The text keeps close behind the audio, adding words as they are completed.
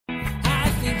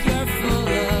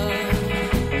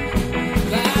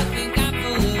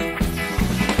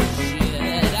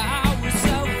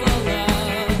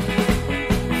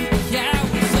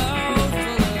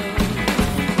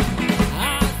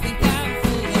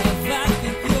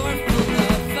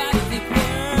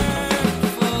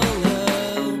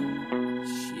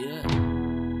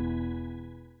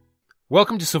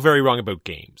Welcome to So Very Wrong About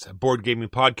Games, a board gaming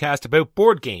podcast about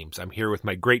board games. I'm here with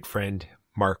my great friend,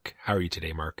 Mark. How are you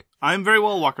today, Mark? I'm very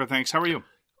well, Walker, thanks. How are you?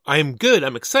 I'm good.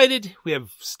 I'm excited. We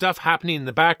have stuff happening in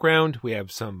the background. We have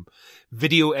some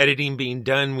video editing being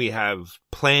done. We have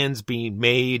plans being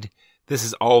made. This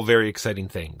is all very exciting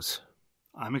things.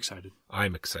 I'm excited.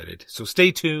 I'm excited. So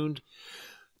stay tuned.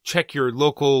 Check your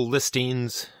local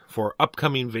listings for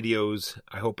upcoming videos.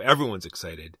 I hope everyone's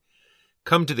excited.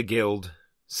 Come to the guild.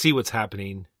 See what's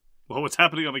happening. Well, what's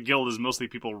happening on the guild is mostly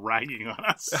people ragging on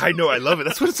us. I know, I love it.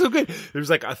 That's what's so good. There's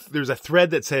a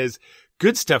thread that says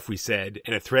good stuff we said,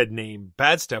 and a thread named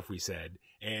bad stuff we said,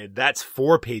 and that's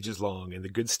 4 pages long. And the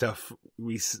good stuff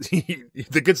we said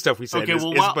is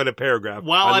but a paragraph.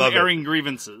 While I'm airing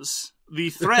grievances, the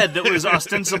thread that was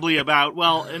ostensibly about,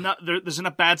 there's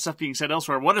enough bad stuff being said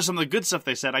elsewhere. What are some of the good stuff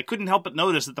they said? I couldn't help but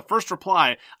notice that the first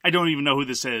reply, I don't even know who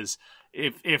this is.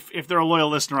 If they're a loyal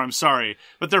listener, I'm sorry.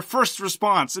 But their first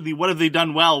response, what have they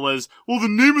done well, was, well, the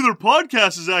name of their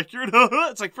podcast is accurate.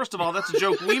 It's like, first of all, that's a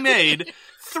joke we made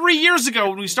 3 years ago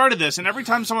when we started this, and every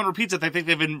time someone repeats it, they think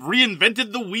they've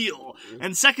reinvented the wheel.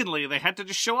 And secondly, they had to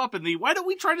just show up in why don't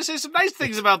we try to say some nice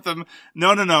things about them?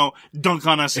 No, dunk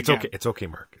on us again. It's okay,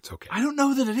 Mark. It's okay. I don't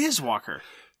know that it is, Walker.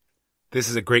 This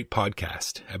is a great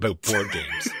podcast about board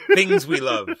games. Things we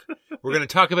love. We're going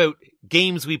to talk about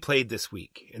games we played this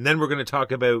week. And then we're going to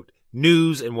talk about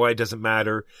news and why it doesn't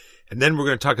matter. And then we're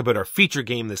going to talk about our feature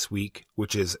game this week,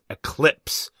 which is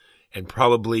Eclipse. And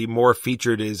probably more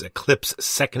featured is Eclipse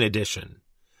 2nd Edition.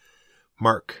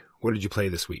 Mark, what did you play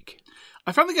this week?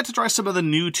 I finally got to try some of the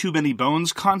new Too Many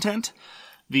Bones content.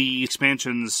 The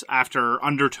expansions after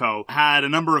Undertow had a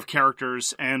number of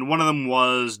characters, and one of them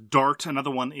was Dart. Another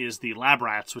one is the Lab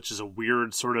Rats, which is a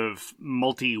weird sort of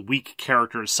multi-week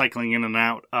characters cycling in and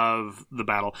out of the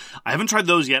battle. I haven't tried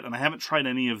those yet, and I haven't tried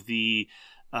any of the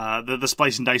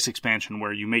Splice and Dice expansion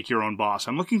where you make your own boss.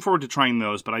 I'm looking forward to trying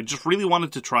those, but I just really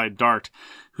wanted to try Dart,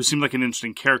 who seemed like an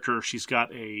interesting character. She's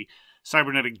got a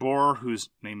cybernetic boar whose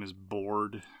name is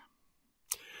Bored.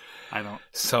 I don't.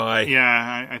 Sigh.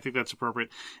 Yeah, I think that's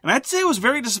appropriate. And I'd say I was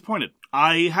very disappointed.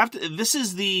 This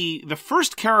is the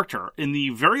first character in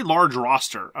the very large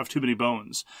roster of Too Many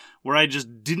Bones where I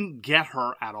just didn't get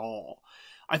her at all.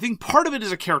 I think part of it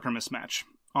is a character mismatch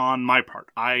on my part.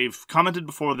 I've commented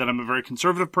before that I'm a very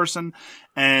conservative person,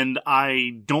 and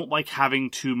I don't like having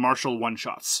to marshal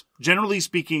one-shots. Generally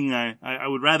speaking, I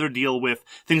would rather deal with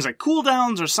things like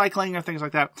cooldowns or cycling or things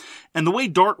like that. And the way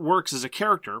Dart works as a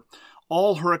character,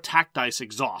 all her attack dice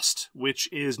exhaust, which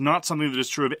is not something that is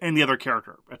true of any other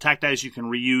character. Attack dice you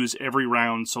can reuse every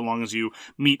round so long as you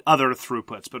meet other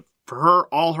throughputs. But for her,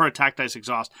 all her attack dice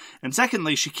exhaust. And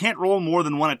secondly, she can't roll more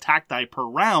than one attack die per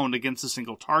round against a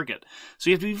single target. So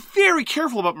you have to be very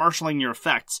careful about marshalling your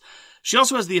effects. She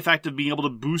also has the effect of being able to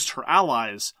boost her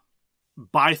allies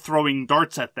by throwing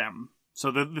darts at them.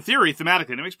 So the theory,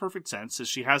 thematically, and it makes perfect sense, is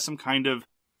she has some kind of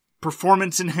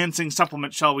performance-enhancing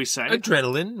supplement, shall we say.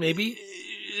 Adrenaline, maybe?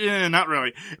 Not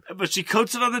really. But she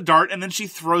coats it on a dart, and then she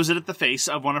throws it at the face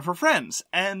of one of her friends.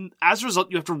 And as a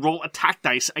result, you have to roll attack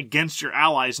dice against your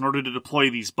allies in order to deploy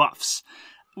these buffs.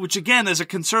 Which, again, as a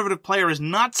conservative player, is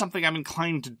not something I'm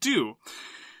inclined to do.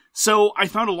 So I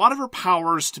found a lot of her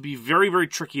powers to be very, very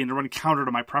tricky and to run counter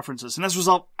to my preferences. And as a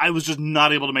result, I was just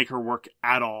not able to make her work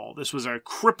at all. This was a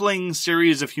crippling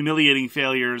series of humiliating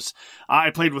failures. I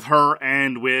played with her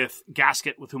and with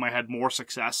Gasket, with whom I had more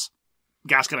success.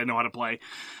 Gasket I know how to play.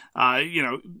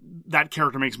 That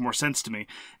character makes more sense to me.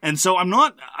 And so I'm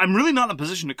really not in a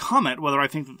position to comment whether I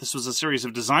think that this was a series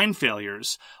of design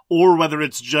failures or whether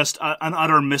it's just an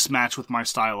utter mismatch with my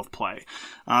style of play.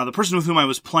 The person with whom I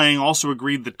was playing also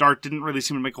agreed that Dart didn't really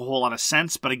seem to make a whole lot of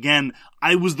sense, but again,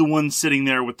 I was the one sitting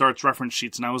there with Dart's reference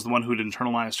sheets and I was the one who'd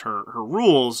internalized her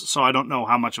rules, so I don't know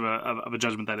how much of a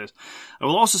judgment that is. I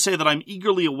will also say that I'm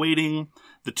eagerly awaiting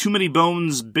the Too Many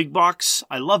Bones big box.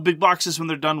 I love big boxes when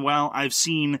they're done well. I've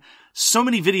seen so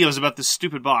many videos about this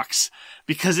stupid box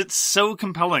because it's so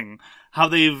compelling how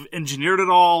they've engineered it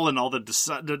all and all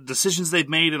the decisions they've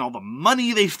made and all the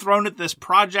money they've thrown at this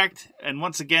project. And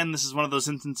once again, this is one of those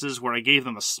instances where I gave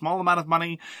them a small amount of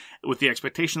money with the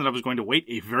expectation that I was going to wait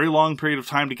a very long period of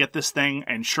time to get this thing.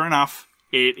 And sure enough,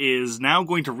 it is now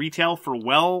going to retail for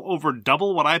well over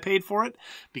double what I paid for it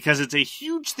because it's a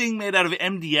huge thing made out of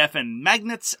MDF and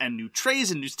magnets and new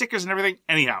trays and new stickers and everything.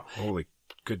 Anyhow. Holy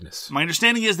goodness. My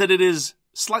understanding is that it is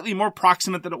slightly more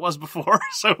proximate than it was before,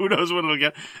 so who knows what it'll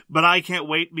get. But I can't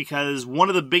wait because one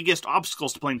of the biggest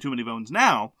obstacles to playing Too Many Bones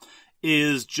now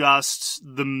is just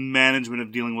the management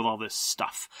of dealing with all this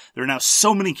stuff. There are now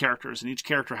so many characters, and each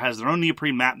character has their own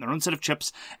neoprene mat and their own set of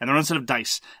chips and their own set of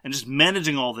dice. And just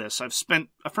managing all this, I've spent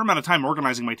a fair amount of time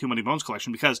organizing my Too Many Bones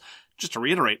collection because, just to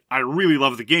reiterate, I really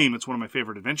love the game. It's one of my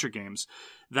favorite adventure games.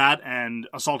 That and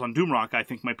Assault on Doomrock, I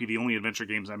think, might be the only adventure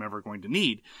games I'm ever going to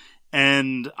need.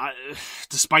 And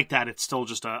despite that, it's still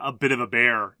just a bit of a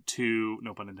bear to,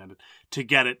 no pun intended, to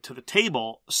get it to the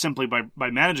table simply by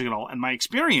managing it all. And my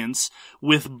experience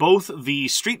with both the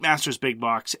Street Masters big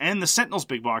box and the Sentinels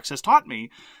big box has taught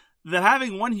me that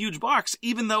having one huge box,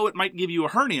 even though it might give you a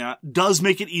hernia, does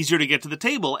make it easier to get to the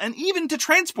table and even to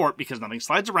transport because nothing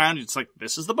slides around. It's like,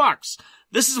 this is the box.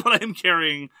 This is what I am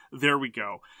carrying. There we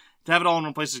go. To have it all in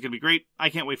one place is going to be great. I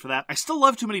can't wait for that. I still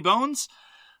love Too Many Bones.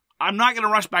 I'm not going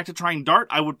to rush back to trying Dart.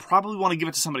 I would probably want to give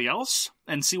it to somebody else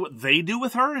and see what they do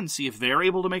with her and see if they're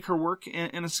able to make her work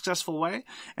in a successful way.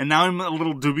 And now I'm a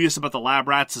little dubious about the lab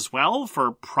rats as well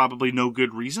for probably no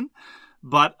good reason.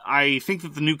 But I think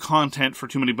that the new content for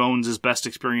Too Many Bones is best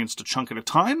experienced a chunk at a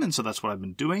time, and so that's what I've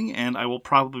been doing, and I will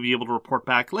probably be able to report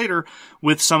back later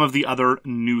with some of the other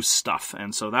new stuff.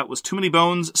 And so that was Too Many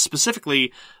Bones,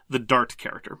 specifically the Dart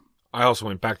character. I also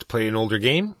went back to play an older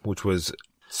game, which was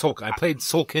Tzolk'in. I played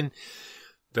Tzolk'in,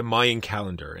 the Mayan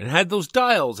calendar, and it had those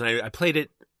dials, and I played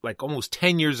it like almost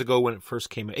 10 years ago when it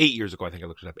first came out. 8 years ago, I think I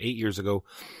looked it up, 8 years ago.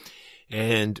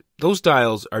 And those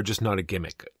dials are just not a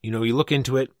gimmick. You know, you look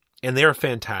into it, and they're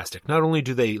fantastic. Not only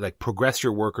do they like progress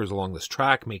your workers along this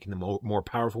track, making them more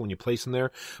powerful when you place them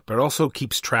there, but it also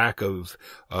keeps track of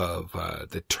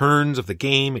the turns of the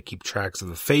game. It keeps tracks of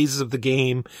the phases of the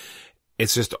game.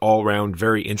 It's just all around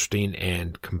very interesting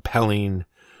and compelling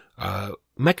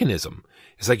mechanism.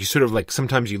 It's like you sort of like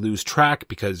sometimes you lose track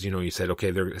because, you know, you said, okay,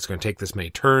 it's going to take this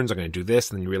many turns. I'm going to do this.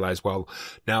 And then you realize, well,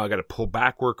 now I got to pull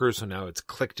back workers. So now it's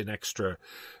clicked an extra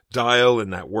dial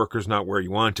and that worker's not where you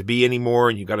want it to be anymore.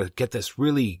 And you got to get this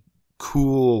really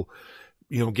cool,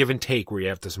 you know, give and take where you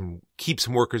have to keep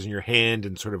some workers in your hand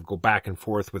and sort of go back and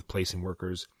forth with placing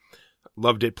workers.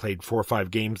 Loved it. Played 4 or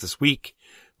 5 games this week.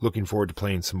 Looking forward to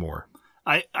playing some more.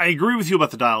 I agree with you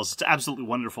about the dials. It's absolutely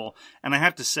wonderful. And I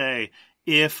have to say,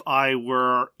 if I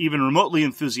were even remotely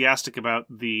enthusiastic about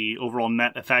the overall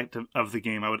net effect of the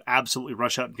game, I would absolutely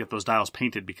rush out and get those dials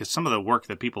painted because some of the work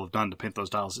that people have done to paint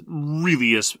those dials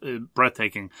really is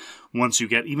breathtaking once you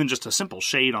get even just a simple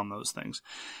shade on those things.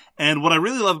 And what I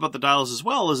really love about the dials as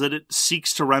well is that it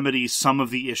seeks to remedy some of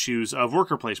the issues of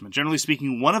worker placement. Generally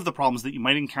speaking, one of the problems that you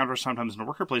might encounter sometimes in a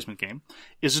worker placement game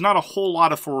is there's not a whole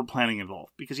lot of forward planning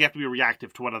involved because you have to be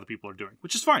reactive to what other people are doing,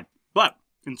 which is fine. But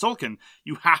in Tzolk'in,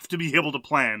 you have to be able to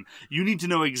plan. You need to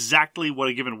know exactly what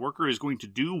a given worker is going to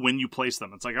do when you place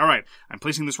them. It's like, all right, I'm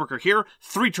placing this worker here.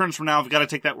 3 turns from now, I've got to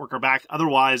take that worker back.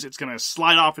 Otherwise, it's going to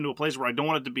slide off into a place where I don't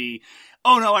want it to be.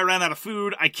 Oh no, I ran out of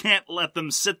food. I can't let them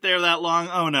sit there that long.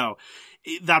 Oh no.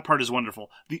 That part is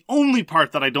wonderful. The only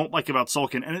part that I don't like about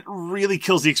Tzolk'in, and it really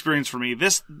kills the experience for me,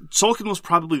 Tzolk'in was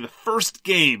probably the first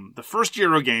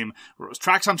Euro game, where it was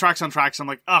tracks on tracks on tracks. I'm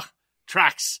like, ugh,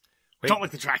 tracks. Wait, don't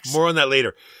like the tracks. More on that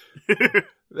later.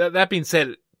 That being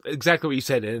said, exactly what you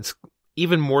said, and it's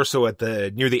even more so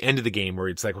near the end of the game where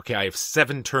it's like, okay, I have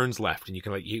 7 turns left, and you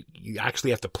can you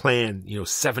actually have to plan,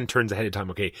 7 turns ahead of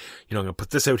time. Okay, I'm going to put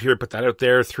this out here, put that out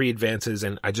there, 3 advances,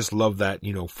 and I just love that,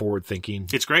 forward thinking.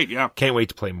 It's great, yeah. Can't wait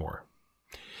to play more.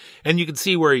 And you can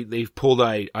see where they've pulled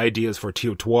ideas for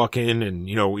Teotihuacan, and,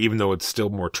 even though it's still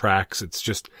more tracks, it's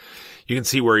just, you can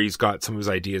see where he's got some of his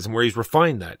ideas and where he's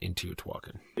refined that in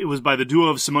Teotihuacan. It was by the duo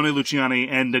of Simone Luciani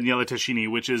and Daniele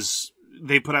Tascini,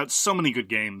 they put out so many good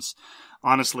games.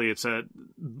 Honestly, it's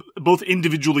both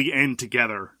individually and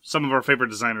together. Some of our favorite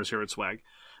designers here at Swag.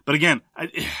 But again,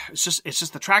 it's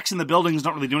just the tracks in the buildings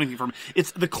don't really do anything for me.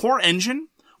 It's the core engine.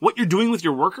 What you're doing with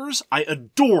your workers, I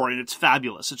adore, and it's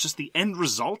fabulous. It's just the end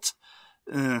result.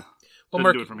 Well,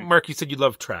 Mark, you said you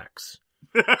love tracks.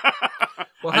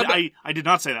 Well, I did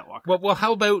not say that, Walker. Well,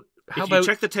 how about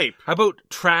check the tape? How about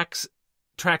tracks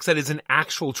that is an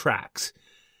actual tracks?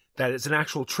 That is an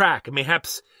actual track. And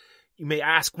mayhaps you may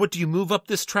ask, what do you move up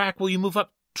this track? Well, you move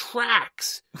up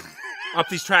tracks up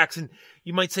these tracks, and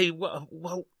you might say,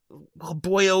 well,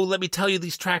 boyo, let me tell you,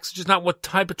 these tracks are just not what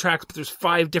type of tracks, but there's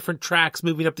 5 different tracks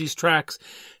moving up these tracks.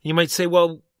 And you might say,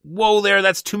 well, whoa there,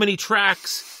 that's too many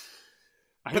tracks.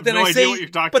 I have no idea what you're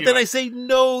talking about. But then I say,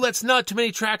 no, that's not too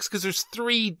many tracks because there's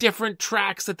 3 different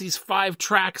tracks that these 5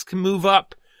 tracks can move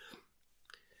up.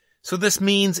 So this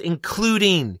means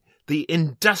including the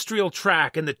industrial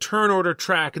track and the turn order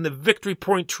track and the victory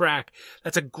point track.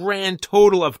 That's a grand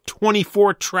total of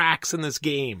 24 tracks in this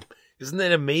game. Isn't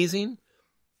that amazing?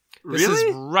 This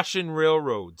is Russian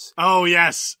railroads. Oh,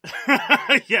 yes.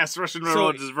 Yes, Russian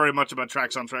railroads is very much about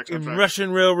tracks on tracks on tracks. In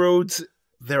Russian railroads,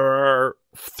 there are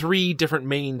 3 different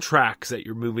main tracks that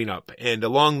you're moving up. And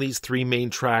along these 3 main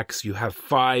tracks, you have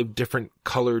 5 different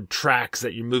colored tracks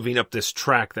that you're moving up this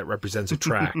track that represents a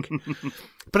track.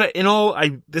 But in all,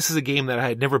 this is a game that I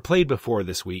had never played before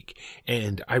this week,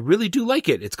 and I really do like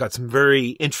it. It's got some very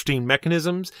interesting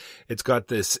mechanisms. It's got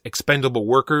this expendable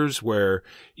workers where,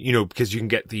 because you can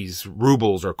get these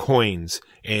rubles or coins,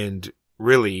 and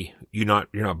really, you're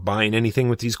not buying anything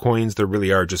with these coins. There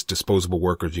really are just disposable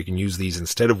workers. You can use these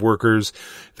instead of workers.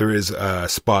 There is a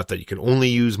spot that you can only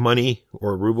use money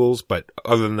or rubles, but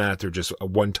other than that, they're just a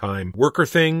one-time worker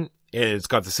thing. And it's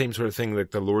got the same sort of thing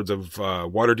that the Lords of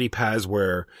Waterdeep has,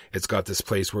 where it's got this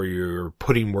place where you're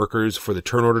putting workers for the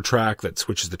turn order track that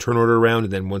switches the turn order around.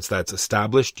 And then once that's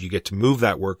established, you get to move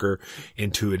that worker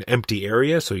into an empty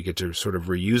area. So you get to sort of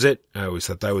reuse it. I always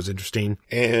thought that was interesting.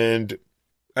 And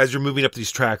as you're moving up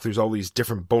these tracks, there's all these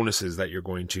different bonuses that you're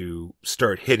going to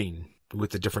start hitting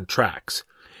with the different tracks.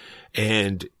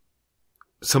 And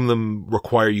some of them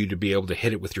require you to be able to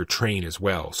hit it with your train as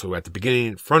well. So at the beginning,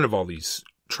 in front of all these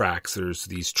tracks, there's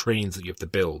these trains that you have to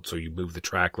build. So you move the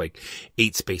track like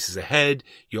 8 spaces ahead.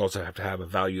 You also have to have a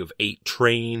value of 8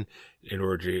 train in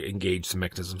order to engage the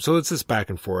mechanism. So it's this back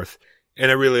and forth.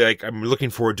 And I'm looking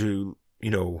forward to,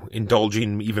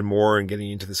 indulging even more and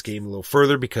getting into this game a little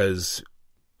further, because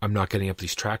I'm not getting up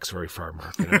these tracks very far,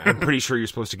 Mark. And I'm pretty sure you're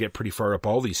supposed to get pretty far up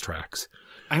all these tracks.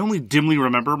 I only dimly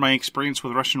remember my experience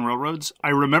with Russian railroads. I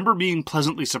remember being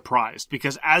pleasantly surprised,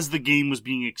 because as the game was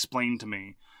being explained to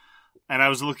me, and I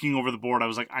was looking over the board, I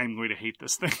was like, I'm going to hate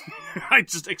this thing. I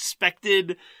just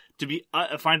expected to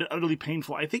find it utterly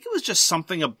painful. I think it was just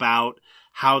something about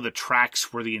how the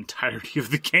tracks were the entirety of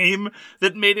the game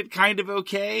that made it kind of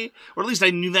okay. Or at least I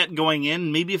knew that going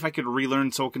in. Maybe if I could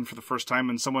relearn Tzolk'in for the first time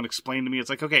and someone explained to me, it's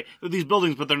like, okay, they're these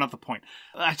buildings, but they're not the point.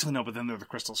 Actually, no, but then they're the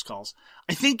crystal skulls.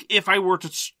 I think if I were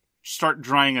to start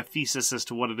drawing a thesis as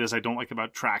to what it is I don't like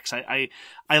about tracks, I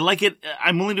like it.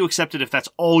 I'm willing to accept it if that's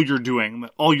all you're doing.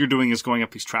 All you're doing is going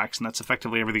up these tracks, and that's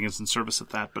effectively everything is in service of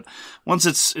that. But once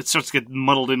it starts to get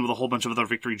muddled in with a whole bunch of other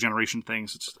victory generation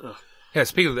things, it's ugh. Yeah,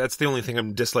 speaking of, that's the only thing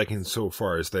I'm disliking so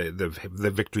far is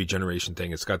the victory generation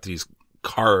thing. It's got these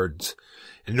cards,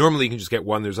 and normally you can just get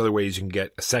one. There's other ways you can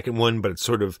get a second one, but it's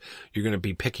sort of, you're going to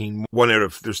be picking one out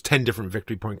of, there's 10 different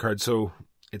victory point cards. So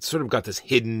it's sort of got this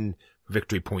hidden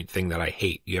victory point thing that I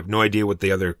hate. You have no idea what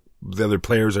the other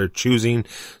players are choosing.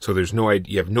 So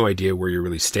you have no idea where you're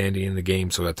really standing in the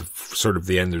game. So at the sort of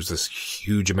the end, there's this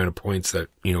huge amount of points that,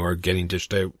 are getting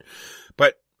dished out.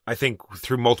 But I think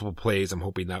through multiple plays, I'm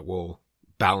hoping that will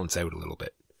balance out a little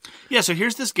bit. Yeah, so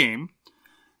here's this game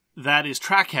that is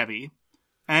track heavy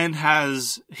and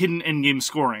has hidden endgame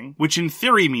scoring, which in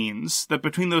theory means that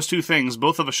between those two things,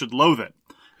 both of us should loathe it.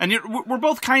 And we're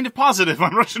both kind of positive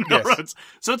on Russian railroads.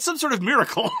 So it's some sort of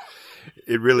miracle.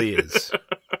 It really is.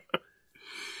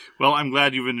 Well, I'm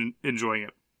glad you've been enjoying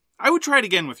it. I would try it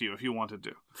again with you if you wanted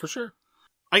to. For sure.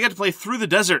 I got to play Through the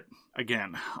Desert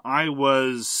again. I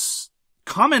was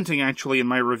commenting actually in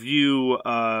my review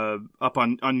up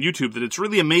on YouTube that it's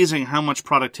really amazing how much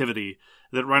productivity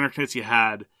that Reiner Knizia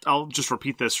had. I'll just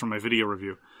repeat this from my video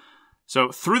review.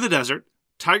 So Through the Desert,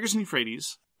 Tigers and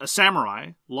Euphrates, A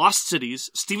Samurai, Lost Cities,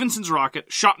 Stevenson's Rocket,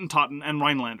 Schottentotten, and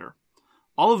Rhinelander.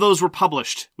 All of those were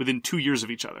published within 2 years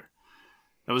of each other.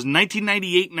 That was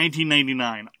 1998,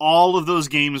 1999. All of those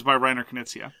games by Reiner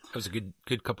Knizia. That was a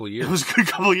good couple of years. It was a good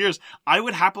couple of years. I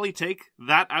would happily take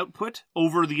that output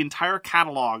over the entire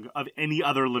catalog of any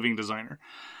other living designer.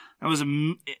 That was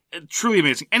truly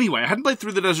amazing. Anyway, I hadn't played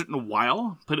Through the Desert in a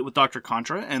while. Played it with Dr.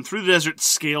 Contra, and Through the Desert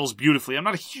scales beautifully. I'm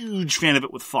not a huge fan of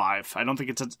it with 5. I don't think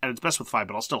it's at its best with 5,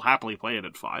 but I'll still happily play it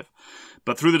at 5.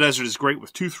 But Through the Desert is great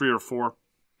with 2, 3, or 4.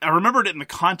 I remembered it in the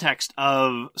context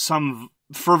of some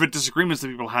fervent disagreements that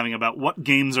people are having about what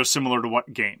games are similar to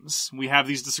what games. We have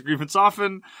these disagreements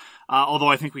often, although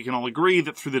I think we can all agree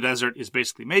that Through the Desert is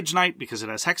basically Mage Knight because it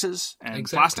has hexes and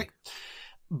plastic.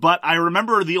 But I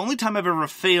remember the only time I've ever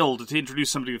failed to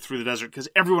introduce somebody to Through the Desert, because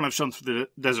everyone I've shown Through the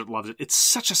Desert loves it. It's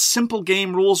such a simple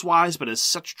game rules-wise, but has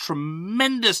such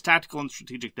tremendous tactical and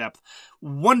strategic depth.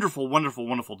 Wonderful, wonderful,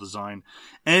 wonderful design.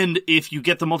 And if you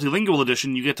get the multilingual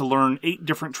edition, you get to learn 8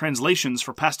 different translations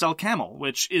for Pastel Camel,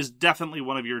 which is definitely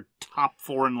one of your top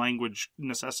foreign language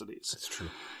necessities. That's true.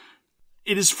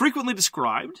 It is frequently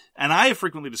described, and I have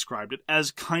frequently described it,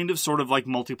 as kind of sort of like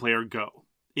multiplayer Go,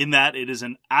 in that it is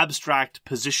an abstract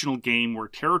positional game where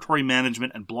territory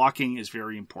management and blocking is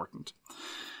very important.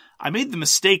 I made the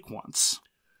mistake once,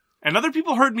 and other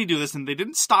people heard me do this and they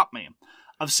didn't stop me.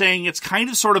 of saying it's kind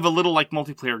of sort of a little like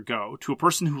multiplayer Go to a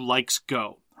person who likes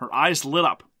Go. Her eyes lit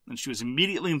up, and she was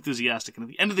immediately enthusiastic. And at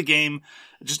the end of the game,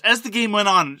 just as the game went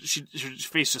on, her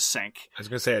face just sank. I was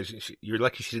going to say, you're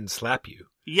lucky she didn't slap you.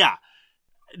 Yeah.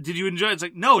 Did you enjoy it? It's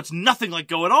like, no, it's nothing like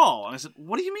Go at all. And I said,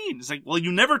 what do you mean? It's like, well,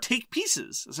 you never take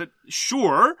pieces. I said,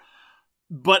 sure,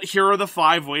 but here are the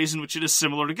 5 ways in which it is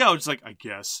similar to Go. It's like, I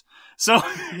guess. So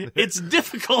it's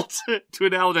difficult to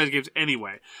analogize games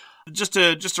anyway. Just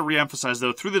to reemphasize,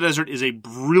 though, Through the Desert is a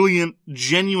brilliant,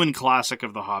 genuine classic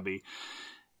of the hobby.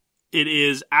 It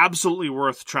is absolutely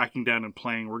worth tracking down and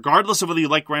playing, regardless of whether you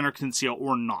like Reiner, Knizia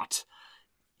or not.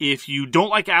 If you don't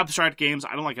like abstract games,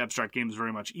 I don't like abstract games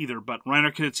very much either, but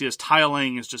Reiner Knizia's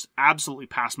tiling is just absolutely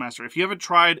past master. If you haven't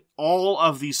tried all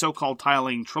of the so-called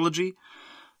tiling trilogy,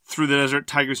 Through the Desert,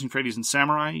 Tigers, Euphrates, and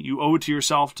Samurai, you owe it to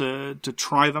yourself to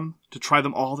try them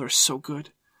all. They're so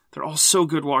good. They're all so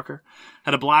good, Walker.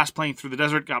 Had a blast playing Through the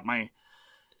Desert, got my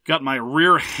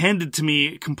rear handed to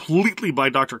me completely by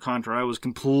Dr. Contra. I was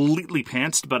completely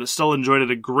pantsed, but I still enjoyed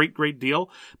it a great, great deal,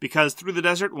 because Through the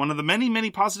Desert, one of the many,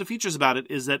 many positive features about it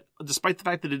is that despite the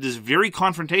fact that it is very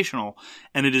confrontational,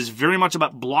 and it is very much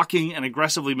about blocking and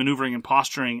aggressively maneuvering and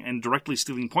posturing and directly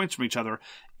stealing points from each other,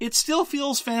 it still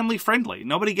feels family-friendly.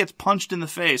 Nobody gets punched in the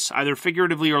face, either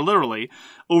figuratively or literally,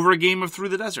 over a game of Through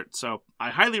the Desert. So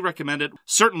I highly recommend it.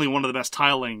 Certainly one of the best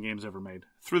tile-laying games ever made.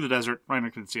 Through the Desert,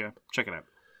 Reiner Knizia. Check it out.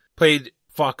 Played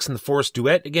Fox and the Forest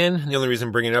Duet again. The only reason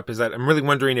I'm bringing it up is that I'm really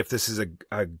wondering if this is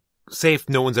say if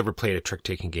no one's ever played a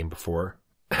trick-taking game before.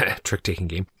 Trick-taking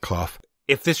game. Cloth.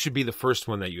 If this should be the first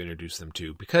one that you introduce them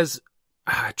to. Because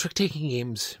trick-taking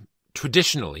games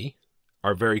traditionally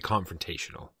are very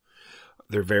confrontational.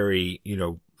 They're very,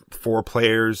 4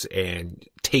 players and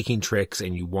taking tricks,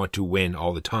 and you want to win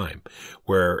all the time.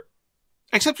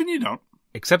 Except when you don't.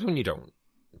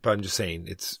 But I'm just saying,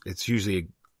 it's usually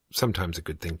sometimes a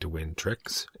good thing to win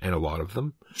tricks, and a lot of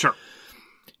them. Sure.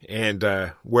 And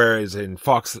whereas in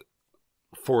Fox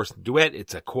Forest Duet,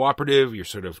 it's a cooperative. You're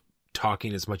sort of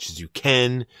talking as much as you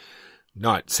can,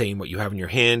 not saying what you have in your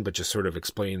hand, but just sort of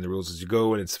explaining the rules as you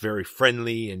go. And it's very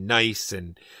friendly and nice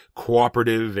and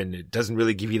cooperative, and it doesn't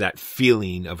really give you that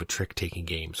feeling of a trick-taking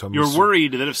game. So you're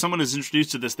worried that if someone is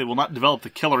introduced to this, they will not develop the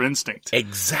killer instinct.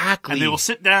 Exactly. And they will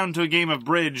sit down to a game of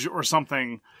bridge or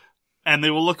something, and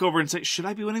they will look over and say, should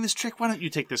I be winning this trick? Why don't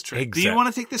you take this trick? Exactly. Do you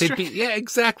want to take this trick? Yeah,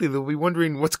 exactly. They'll be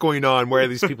wondering what's going on. Why are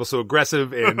these people so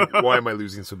aggressive? And why am I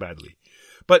losing so badly?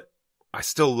 But I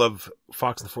still love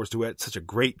Fox and the Forest Duet. It's such a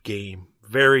great game.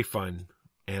 Very fun.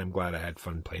 And I'm glad I had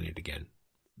fun playing it again.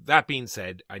 That being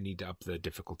said, I need to up the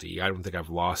difficulty. I don't think I've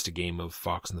lost a game of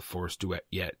Fox and the Forest Duet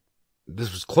yet.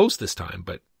 This was close this time,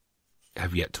 but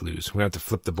have yet to lose. We're going to have to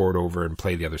flip the board over and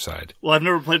play the other side. Well, I've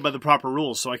never played by the proper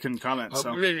rules, so I couldn't comment.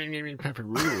 Proper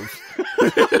rules.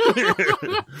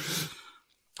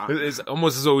 It's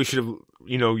almost as though we should have,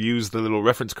 used the little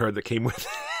reference card that came with it.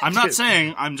 I'm not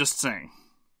saying, I'm just saying.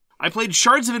 I played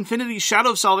Shards of Infinity, Shadow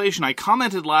of Salvation. I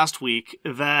commented last week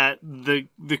that the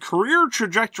career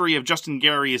trajectory of Justin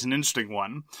Gary is an interesting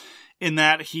one, in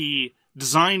that he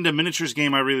designed a miniatures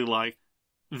game I really like,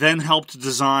 then helped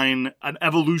design an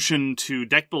evolution to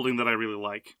deck building that I really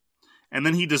like. And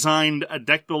then he designed a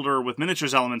deck builder with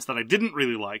miniatures elements that I didn't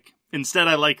really like. Instead,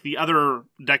 I like the other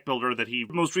deck builder that he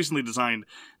most recently designed,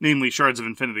 namely Shards of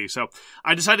Infinity. So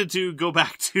I decided to go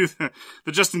back to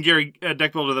the Justin Gary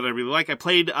deck builder that I really like. I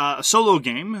played a solo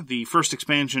game. The first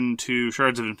expansion to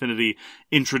Shards of Infinity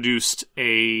introduced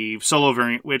a solo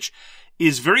variant, which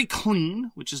is very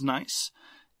clean, which is nice,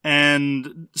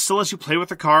 and still lets you play with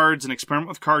the cards and experiment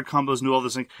with card combos and do all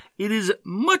this thing. It is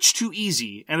much too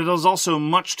easy, and it is also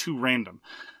much too random.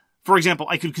 For example,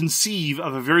 I could conceive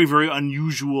of a very, very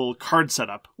unusual card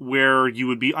setup where you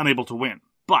would be unable to win.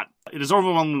 But it is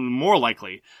overwhelmingly more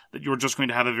likely that you're just going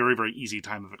to have a very, very easy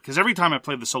time of it. Because every time I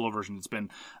played the solo version, it's been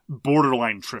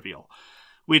borderline trivial,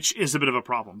 which is a bit of a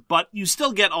problem. But you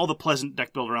still get all the pleasant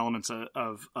deck builder elements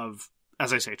of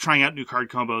as I say, trying out new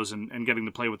card combos and getting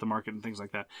to play with the market and things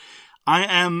like that. I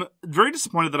am very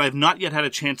disappointed that I've not yet had a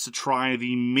chance to try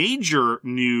the major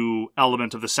new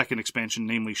element of the second expansion,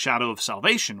 namely Shadow of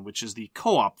Salvation, which is the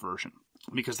co-op version.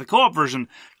 Because the co-op version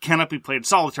cannot be played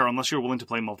solitaire unless you're willing to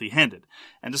play multi-handed.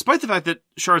 And despite the fact that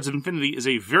Shards of Infinity is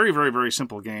a very, very, very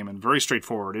simple game and very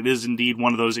straightforward, it is indeed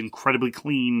one of those incredibly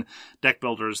clean deck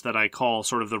builders that I call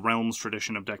sort of the Realms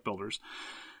tradition of deck builders.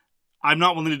 I'm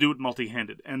not willing to do it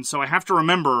multi-handed. And so I have to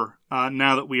remember,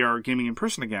 now that we are gaming in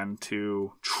person again,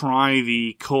 to try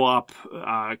the co-op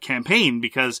campaign,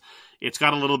 because it's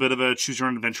got a little bit of a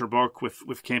choose-your-own-adventure book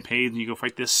with campaigns, and you go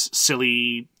fight this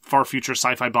silly far-future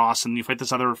sci-fi boss, and you fight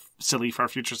this other silly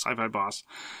far-future sci-fi boss.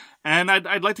 And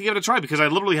I'd like to give it a try because I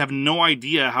literally have no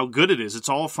idea how good it is. It's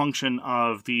all a function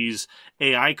of these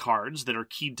AI cards that are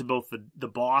keyed to both the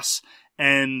boss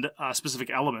and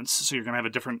specific elements. So you're going to have a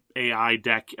different AI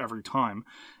deck every time.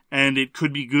 And it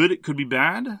could be good, it could be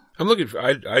bad. I'm looking for,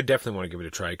 I definitely want to give it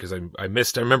a try because I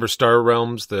remember Star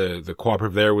Realms, the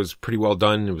cooperative there was pretty well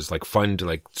done. It was like fun to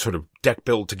like sort of deck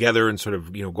build together and sort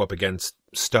of, go up against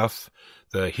stuff.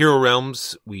 The Hero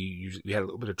Realms, we had a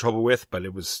little bit of trouble with, but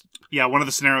it was... Yeah, one of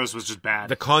the scenarios was just bad.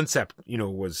 The concept,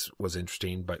 was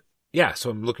interesting, but yeah, so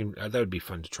I'm looking, that would be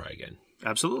fun to try again.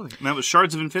 Absolutely. And that was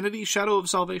Shards of Infinity, Shadow of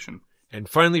Salvation. And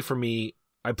finally for me,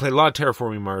 I played a lot of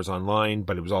Terraforming Mars online,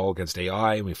 but it was all against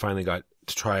AI, and we finally got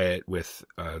to try it with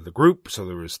the group. So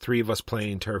there was 3 of us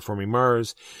playing Terraforming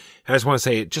Mars. And I just want to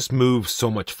say it just moves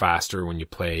so much faster when you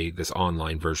play this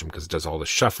online version because it does all the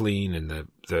shuffling and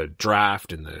the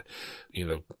draft and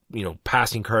the,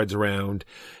 passing cards around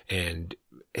and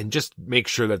just make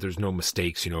sure that there's no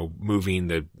mistakes,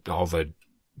 moving all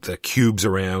the cubes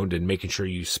around and making sure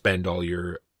you spend all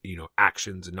your,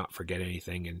 actions and not forget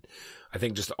anything. And I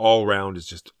think just all around is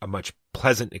just a much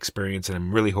pleasant experience. And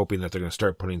I'm really hoping that they're going to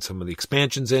start putting some of the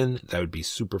expansions in. That would be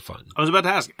super fun. I was about to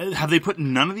ask, have they put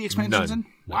none of the expansions in?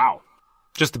 Wow.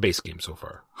 Just the base game so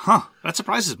far. Huh. That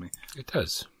surprises me. It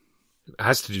does. It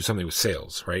has to do something with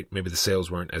sales, right? Maybe the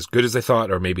sales weren't as good as they thought,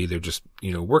 or maybe they're just,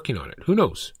 working on it. Who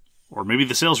knows? Or maybe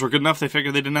the sales were good enough they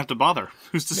figured they didn't have to bother.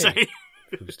 Who's to say?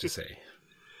 Who's to say?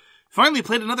 Finally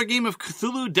played another game of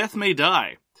Cthulhu Death May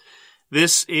Die.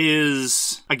 This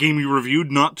is a game we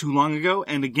reviewed not too long ago,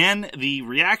 and again, the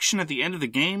reaction at the end of the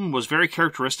game was very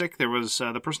characteristic. There was,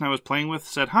 the person I was playing with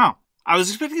said, I was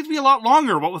expecting it to be a lot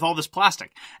longer, what with all this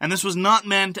plastic. And this was not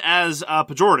meant as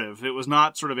pejorative. It was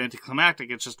not sort of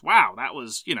anticlimactic. It's just, wow, that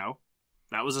was,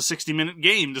 that was a 60-minute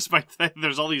game, despite that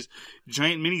there's all these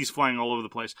giant minis flying all over the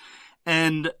place.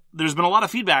 And there's been a lot of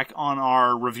feedback on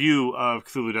our review of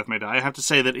Cthulhu Death May Die. I have to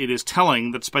say that it is telling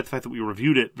that despite the fact that we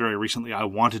reviewed it very recently, I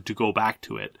wanted to go back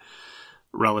to it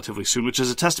relatively soon, which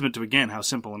is a testament to, again, how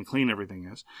simple and clean everything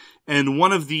is. And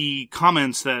one of the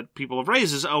comments that people have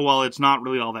raised is, it's not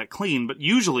really all that clean. But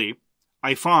usually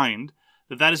I find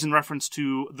that is in reference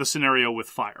to the scenario with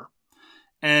fire.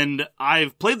 And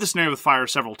I've played the scenario with fire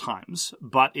several times,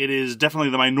 but it is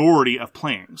definitely the minority of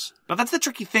playings. But that's the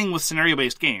tricky thing with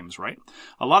scenario-based games, right?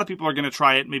 A lot of people are going to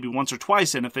try it maybe once or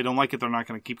twice, and if they don't like it, they're not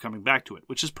going to keep coming back to it,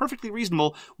 which is perfectly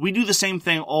reasonable. We do the same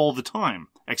thing all the time,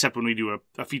 except when we do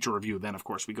a feature review. Then, of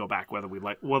course, we go back whether we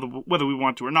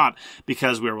want to or not,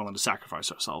 because we are willing to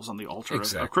sacrifice ourselves on the altar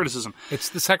of criticism. It's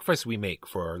the sacrifice we make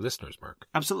for our listeners, Mark.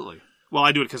 Absolutely. Well,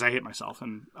 I do it because I hate myself,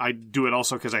 and I do it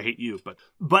also because I hate you.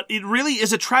 But it really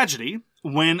is a tragedy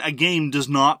when a game does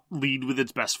not lead with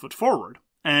its best foot forward.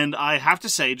 And I have to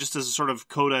say, just as a sort of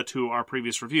coda to our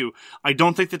previous review, I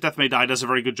don't think that Death May Die does a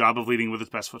very good job of leading with its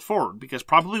best foot forward, because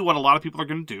probably what a lot of people are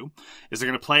going to do is they're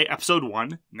going to play episode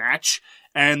 1, Natch,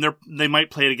 and they might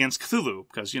play it against Cthulhu,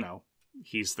 because,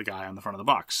 he's the guy on the front of the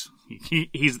box.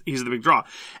 He's the big draw.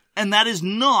 And that is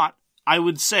not, I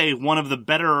would say, one of the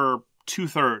better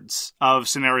 2/3 of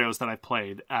scenarios that I've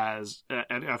played as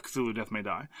Cthulhu Death May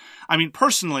Die. I mean,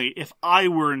 personally, if I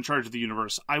were in charge of the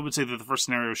universe, I would say that the first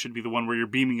scenario should be the one where you're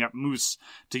beaming up moose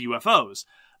to UFOs.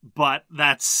 But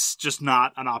that's just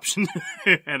not an option.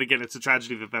 And again, it's a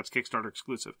tragedy that that's Kickstarter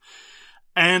exclusive.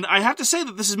 And I have to say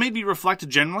that this has made me reflect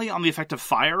generally on the effect of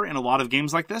fire in a lot of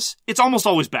games like this. It's almost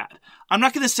always bad. I'm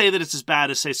not going to say that it's as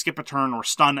bad as, say, skip a turn or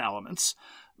stun elements,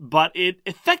 but it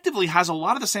effectively has a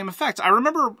lot of the same effects. I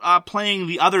remember playing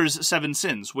The Other's Seven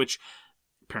Sins, which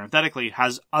parenthetically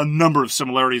has a number of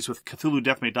similarities with Cthulhu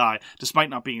Death May Die, despite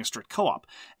not being a strict co-op.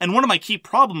 And one of my key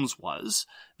problems was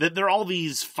that there are all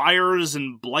these fires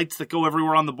and blights that go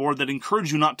everywhere on the board that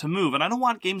encourage you not to move. And I don't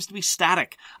want games to be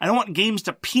static. I don't want games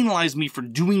to penalize me for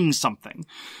doing something.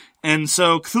 And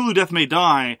so Cthulhu Death May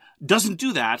Die doesn't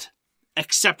do that,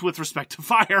 except with respect to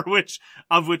fire,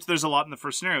 of which there's a lot in the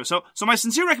first scenario. So my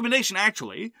sincere recommendation,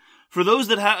 actually, for those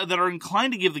that are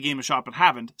inclined to give the game a shot but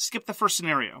haven't, skip the first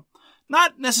scenario.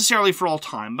 Not necessarily for all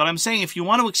time, but I'm saying if you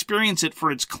want to experience it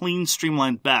for its clean,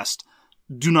 streamlined best,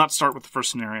 do not start with the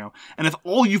first scenario. And if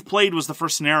all you've played was the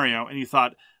first scenario and you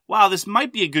thought, wow, this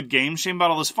might be a good game, shame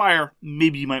about all this fire,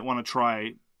 maybe you might want to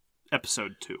try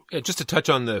episode 2. Yeah, just to touch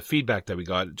on the feedback that we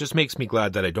got, it just makes me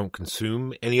glad that I don't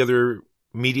consume any other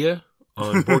media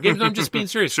on board games. No, I'm just being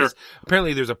serious. Sure.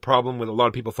 Apparently there's a problem with a lot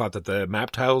of people thought that the map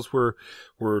tiles were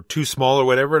too small or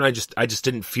whatever. And I just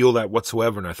didn't feel that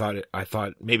whatsoever. And I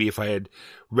thought maybe if I had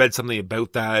read something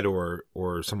about that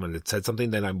or someone had said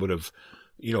something, then I would have,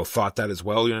 thought that as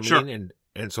well. You know what I mean?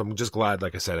 And so I'm just glad,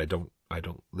 like I said, I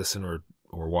don't listen or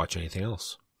watch anything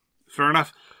else. Fair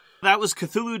enough. That was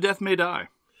Cthulhu Death May Die.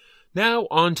 Now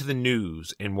on to the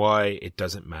news and why it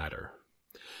doesn't matter.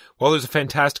 Well, there's a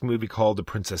fantastic movie called The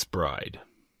Princess Bride.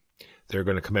 They're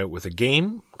going to come out with a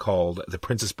game called The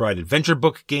Princess Bride Adventure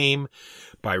Book Game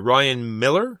by Ryan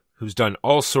Miller, who's done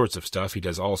all sorts of stuff. He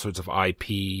does all sorts of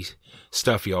IP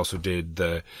stuff. He also did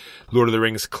the Lord of the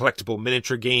Rings collectible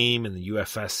miniature game and the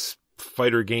UFS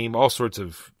fighter game, all sorts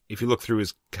of, if you look through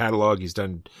his catalog, he's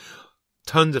done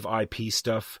tons of IP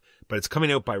stuff, but it's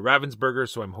coming out by Ravensburger,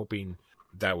 so I'm hoping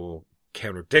that will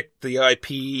contradict the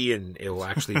IP and it will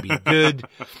actually be good.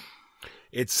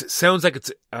 It sounds like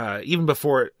it's, even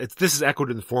before, this is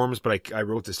echoed in the forums, but I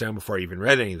wrote this down before I even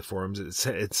read any of the forums.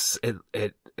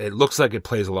 It looks like it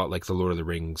plays a lot like the Lord of the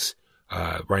Rings,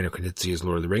 Reiner Knizia's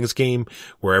Lord of the Rings game,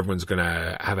 where everyone's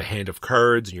gonna have a hand of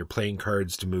cards and you're playing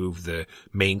cards to move the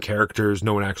main characters.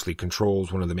 No one actually controls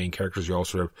one of the main characters. You all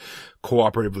sort of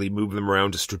cooperatively move them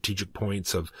around to strategic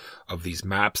points of these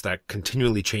maps that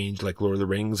continually change like Lord of the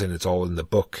Rings, and it's all in the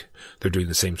book. They're doing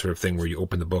the same sort of thing where you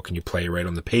open the book and you play right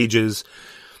on the pages.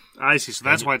 I see. So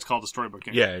that's why it's called the storybook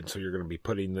game. Yeah, and so you're going to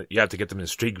be you have to get them in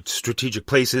strategic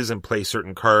places and play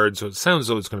certain cards. So it sounds as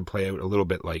though it's going to play out a little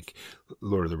bit like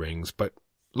Lord of the Rings, but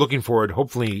looking forward,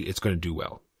 hopefully it's going to do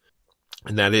well.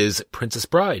 And that is Princess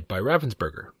Bride by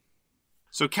Ravensburger.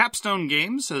 So Capstone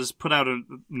Games has put out a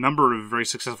number of very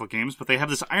successful games, but they have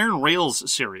this Iron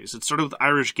Rails series. It started with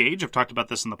Irish Gauge. I've talked about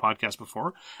this in the podcast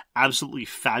before. Absolutely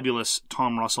fabulous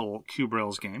Tom Russell Cube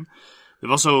Rails game. They've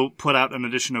also put out an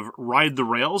edition of Ride the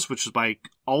Rails, which is by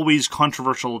always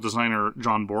controversial designer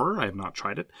John Borer. I have not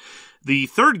tried it. The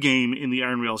third game in the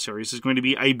Iron Rail series is going to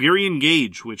be Iberian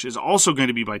Gauge, which is also going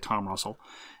to be by Tom Russell.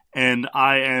 And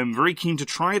I am very keen to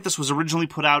try it. This was originally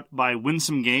put out by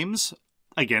Winsome Games,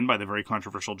 again, by the very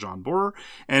controversial John Borer.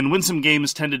 And Winsome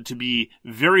Games tended to be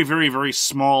very, very, very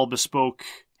small, bespoke,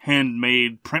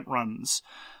 handmade print runs.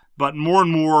 But more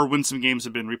and more Winsome games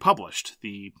have been republished.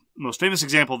 The most famous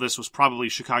example of this was probably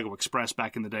Chicago Express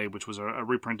back in the day, which was a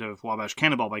reprint of Wabash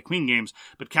Cannonball by Queen Games.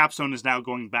 But Capstone is now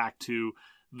going back to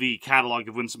the catalog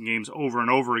of Winsome games over and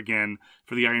over again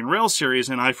for the Iron Rail series,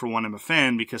 and I, for one, am a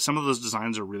fan because some of those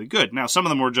designs are really good. Now, some of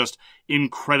them were just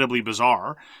incredibly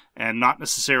bizarre and not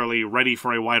necessarily ready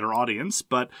for a wider audience,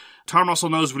 but Tom Russell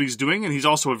knows what he's doing, and he's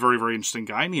also a very, very interesting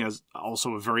guy, and he has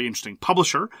also a very interesting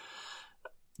publisher.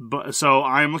 So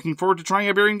I'm looking forward to trying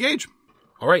Iberian Gauge.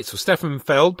 All right, so Stefan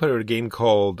Feld put out a game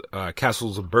called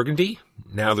Castles of Burgundy.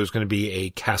 Now there's going to be a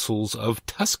Castles of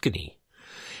Tuscany.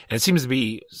 And it seems to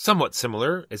be somewhat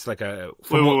similar. It's like a...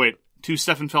 Wait. Two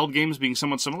Stefan Feld games being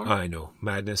somewhat similar? I know.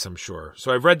 Madness, I'm sure.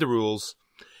 So I've read the rules,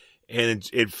 and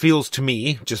it feels to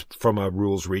me, just from a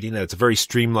rules reading, that it's a very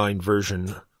streamlined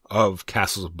version of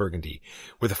Castles of Burgundy,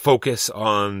 with a focus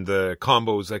on the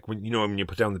combos, like when you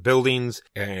put down the buildings,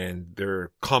 and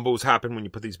their combos happen when you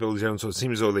put these buildings down. So it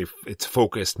seems as though it's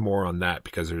focused more on that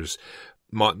because there's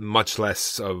much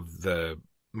less of the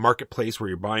marketplace where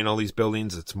you're buying all these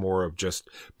buildings. It's more of just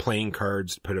playing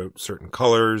cards to put out certain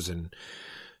colors and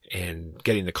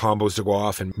getting the combos to go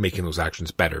off and making those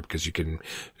actions better because you can,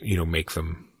 make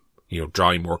them,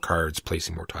 drawing more cards,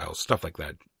 placing more tiles, stuff like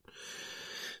that.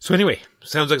 So anyway,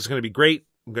 sounds like it's going to be great.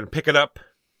 I'm going to pick it up.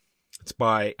 It's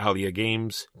by Alia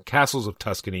Games, Castles of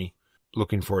Tuscany.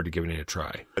 Looking forward to giving it a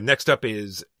try. Next up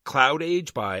is Cloud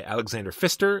Age by Alexander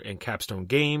Pfister and Capstone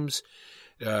Games.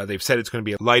 They've said it's going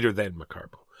to be lighter than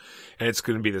Macarbo. And it's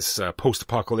going to be this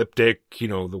post-apocalyptic,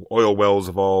 the oil wells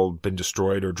have all been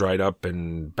destroyed or dried up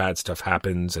and bad stuff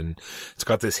happens. And it's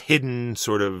got this hidden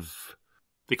sort of...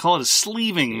 They call it a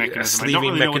sleeving mechanism. A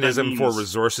sleeving mechanism for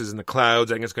resources in the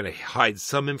clouds. I think it's going to hide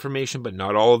some information, but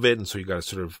not all of it. And so you got to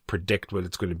sort of predict what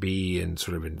it's going to be and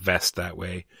sort of invest that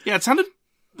way. Yeah, it sounded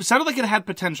like it had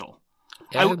potential.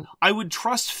 I would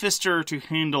trust Pfister to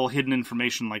handle hidden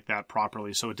information like that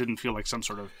properly, so it didn't feel like some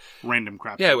sort of random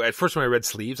crap. Yeah, at first when I read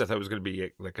sleeves, I thought it was going to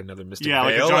be like another Mystic Veil.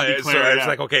 Like a John D. Clare, so I was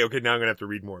like, okay, now I'm going to have to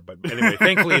read more. But anyway,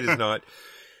 thankfully it is not.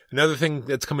 Another thing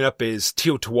that's coming up is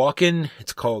Teotihuacan.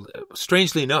 It's called,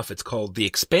 strangely enough, it's called The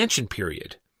Expansion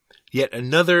Period. Yet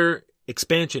another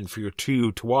expansion for your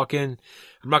Teotihuacan.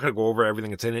 I'm not going to go over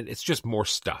everything that's in it. It's just more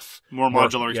stuff. More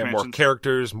modular expansions. Yeah, more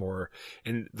characters, more.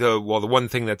 And the one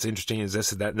thing that's interesting is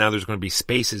that now there's going to be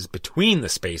spaces between the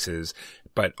spaces,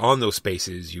 but on those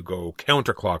spaces you go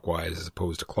counterclockwise as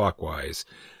opposed to clockwise.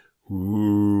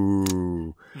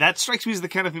 Ooh. That strikes me as the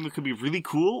kind of thing that could be really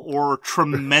cool or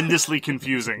tremendously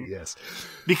confusing. Yes.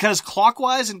 Because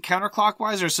clockwise and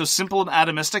counterclockwise are so simple and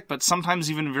atomistic, but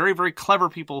sometimes even very, very clever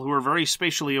people who are very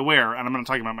spatially aware, and I'm not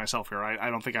talking about myself here, I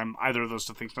don't think I'm either of those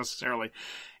two things necessarily,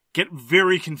 get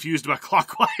very confused about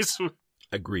clockwise.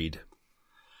 Agreed.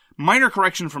 Minor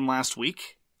correction from last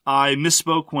week. I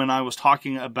misspoke when I was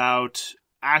talking about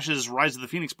Ash's Rise of the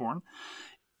Phoenixborn.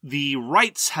 The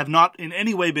rights have not in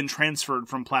any way been transferred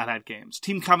from Plaid Hat Games.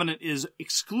 Team Covenant is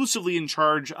exclusively in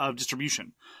charge of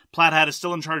distribution. Plaid Hat is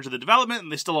still in charge of the development,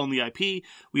 and they still own the IP.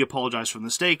 We apologize for the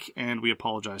mistake, and we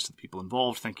apologize to the people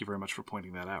involved. Thank you very much for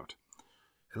pointing that out.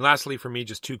 And lastly, for me,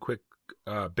 just two quick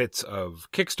bits of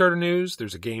Kickstarter news.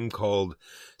 There's a game called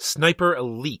Sniper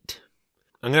Elite.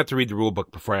 I'm going to have to read the rule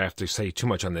book before I have to say too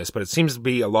much on this, but it seems to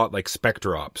be a lot like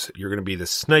Spectre Ops. You're going to be the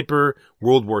sniper,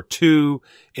 World War II,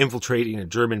 infiltrating a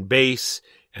German base,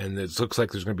 and it looks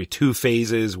like there's going to be two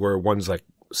phases where one's like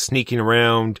sneaking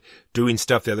around, doing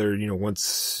stuff. The other,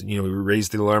 once, you raise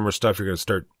the alarm or stuff, you're going to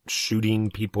start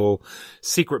shooting people.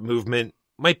 Secret movement.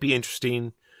 Might be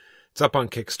interesting. It's up on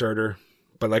Kickstarter.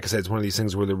 But like I said, it's one of these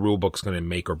things where the rule book's going to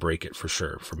make or break it for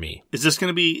sure, for me. Is this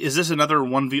another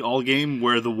 1v all game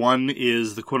where the one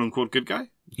is the quote-unquote good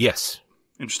guy? Yes.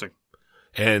 Interesting.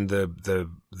 And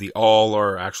the all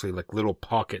are actually like little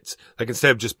pockets. Like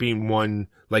instead of just being one,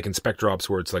 like in Spectre Ops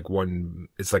where it's like one,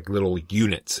 it's like little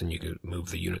units and you can move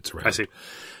the units around. I see.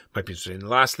 Might be interesting. And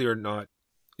lastly or not,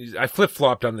 I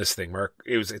flip-flopped on this thing, Mark.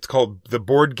 It's called the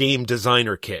Board Game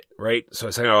Designer Kit, right? So I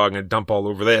said, I'm going to dump all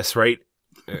over this, right?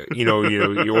 You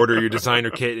order your designer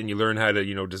kit and you learn how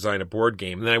to, design a board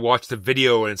game. And then I watched the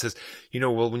video and it says,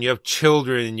 when you have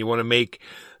children and you want to make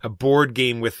a board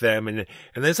game with them. And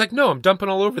then it's like, no, I'm dumping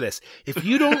all over this. If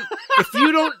you don't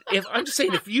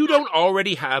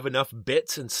already have enough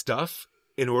bits and stuff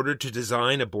in order to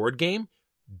design a board game,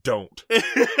 don't.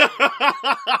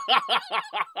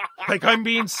 Like, I'm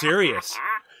being serious.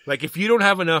 Like, if you don't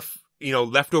have enough,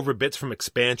 leftover bits from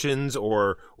expansions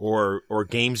or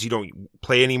games you don't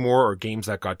play anymore or games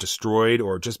that got destroyed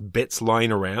or just bits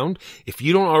lying around. If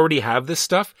you don't already have this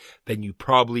stuff, then you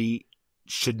probably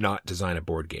should not design a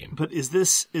board game. But is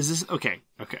this okay.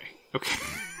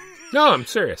 No, I'm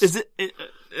serious.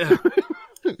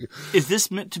 Is this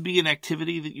meant to be an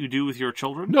activity that you do with your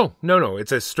children? No.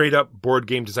 It's a straight up board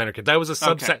game designer kit. That was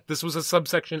a This was a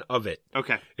subsection of it.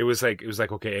 Okay. It was like,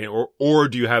 okay. Or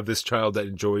do you have this child that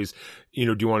enjoys,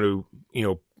 do you want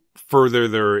to, further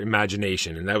their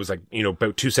imagination? And that was like,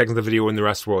 about 2 seconds of the video and the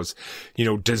rest was,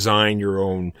 design your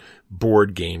own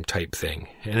board game type thing.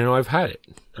 And I've had it.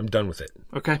 I'm done with it.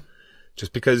 Okay.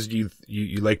 Just because you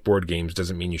like board games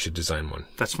doesn't mean you should design one.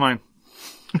 That's fine.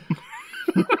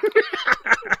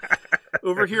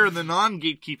 Over here in the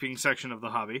non-gatekeeping section of the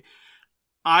hobby,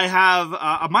 I have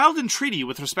a mild entreaty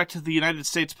with respect to the United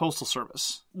States Postal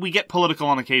Service. We get political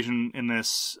on occasion on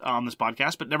this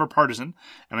podcast, but never partisan,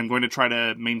 and I'm going to try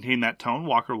to maintain that tone.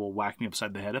 Walker will whack me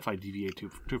upside the head if I deviate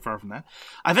too far from that.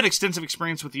 I've had extensive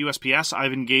experience with the USPS.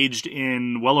 I've engaged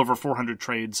in well over 400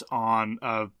 trades on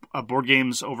board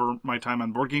games over my time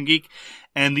on Board Game Geek,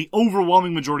 and the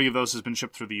overwhelming majority of those has been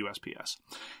shipped through the USPS.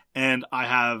 And I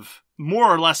have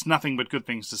more or less nothing but good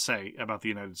things to say about the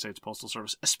United States Postal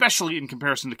Service, especially in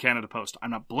comparison to Canada Post. I'm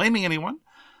not blaming anyone.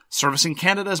 Servicing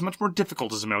Canada is much more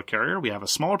difficult as a mail carrier. We have a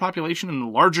smaller population and a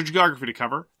larger geography to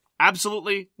cover.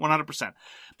 Absolutely, 100%.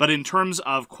 But in terms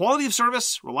of quality of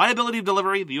service, reliability of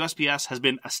delivery, the USPS has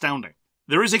been astounding.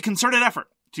 There is a concerted effort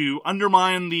to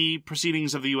undermine the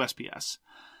proceedings of the USPS.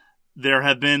 There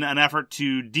have been an effort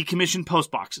to decommission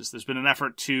post boxes. There's been an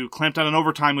effort to clamp down on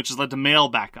overtime, which has led to mail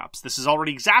backups. This is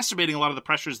already exacerbating a lot of the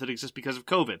pressures that exist because of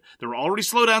COVID. There were already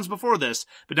slowdowns before this,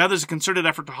 but now there's a concerted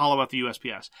effort to hollow out the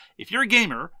USPS. If you're a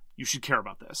gamer, you should care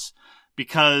about this,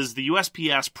 because the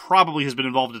USPS probably has been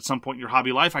involved at some point in your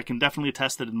hobby life. I can definitely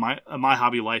attest that in my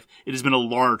hobby life, it has been a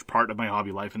large part of my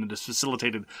hobby life, and it has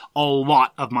facilitated a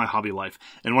lot of my hobby life.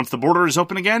 And once the border is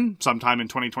open again, sometime in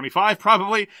 2025,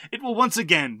 probably, it will once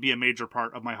again be a major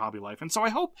part of my hobby life. And so I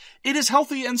hope it is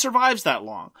healthy and survives that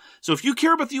long. So if you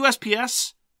care about the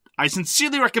USPS, I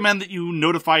sincerely recommend that you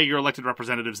notify your elected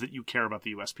representatives that you care about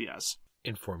the USPS.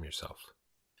 Inform yourself.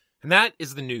 And that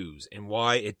is the news and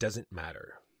why it doesn't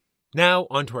matter. Now,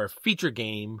 on to our feature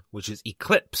game, which is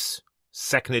Eclipse,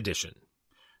 2nd edition.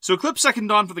 So Eclipse Second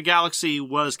Dawn for the Galaxy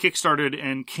was kickstarted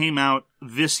and came out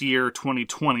this year,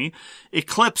 2020.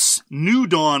 Eclipse New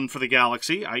Dawn for the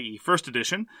Galaxy, i.e. 1st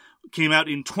edition, came out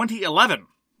in 2011,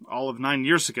 all of 9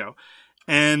 years ago.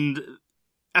 And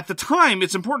at the time,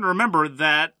 it's important to remember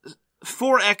that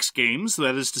 4X games,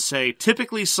 that is to say,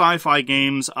 typically sci-fi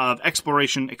games of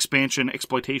exploration, expansion,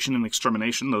 exploitation, and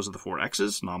extermination, those are the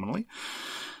 4Xs, nominally.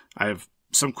 I have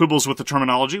some quibbles with the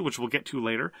terminology, which we'll get to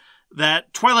later,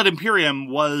 that Twilight Imperium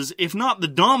was, if not the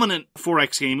dominant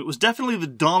 4X game, it was definitely the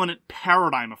dominant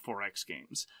paradigm of 4X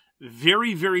games.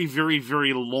 very, very, very,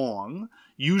 very long,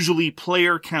 usually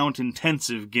player count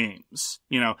intensive games.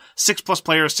 6+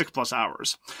 players, 6+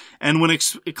 hours. And when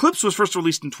Eclipse was first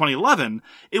released in 2011,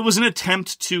 it was an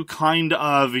attempt to kind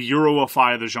of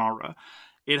Euroify the genre.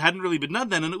 It hadn't really been done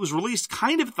then, and it was released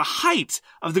kind of at the height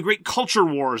of the great culture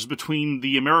wars between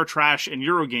the Ameritrash and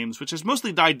Eurogames, which has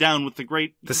mostly died down with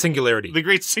the singularity. The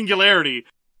great singularity.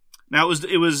 Now,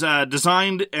 it was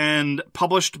designed and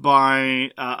published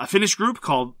by a Finnish group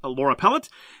called Laura Pellet,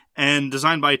 and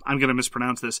designed by, I'm going to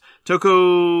mispronounce this,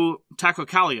 Taco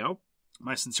Kallio.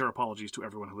 My sincere apologies to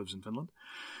everyone who lives in Finland.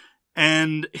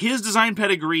 And his design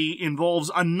pedigree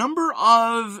involves a number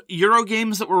of Euro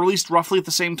games that were released roughly at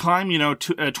the same time,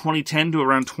 2010 to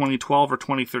around 2012 or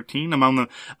 2013, among them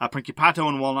Principato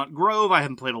and Walnut Grove. I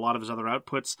haven't played a lot of his other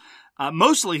outputs.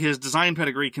 Mostly his design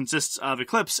pedigree consists of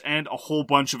Eclipse and a whole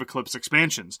bunch of Eclipse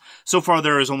expansions. So far,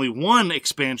 there is only one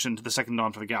expansion to the Second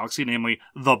Dawn for the Galaxy, namely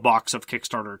the box of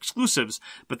Kickstarter exclusives,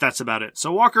 but that's about it.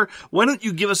 So, Walker, why don't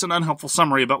you give us an unhelpful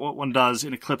summary about what one does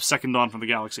in Eclipse Second Dawn for the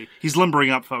Galaxy? He's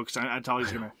limbering up, folks. I tell you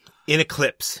he's going to... In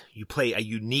Eclipse, you play a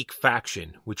unique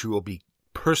faction, which you will be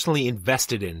personally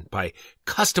invested in by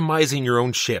customizing your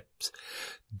own ships,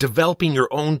 developing your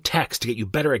own techs to get you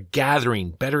better at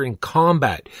gathering, better in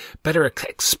combat, better at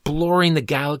exploring the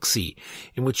galaxy,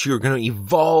 in which you're going to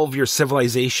evolve your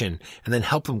civilization and then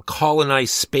help them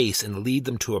colonize space and lead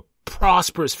them to a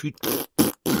prosperous future.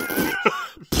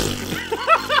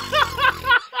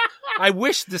 I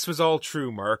wish this was all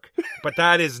true, Mark, but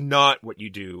that is not what you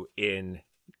do in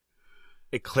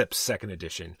Eclipse Second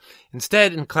Edition.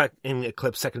 Instead, in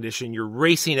Eclipse Second Edition, you're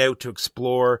racing out to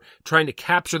explore, trying to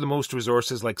capture the most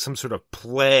resources like some sort of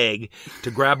plague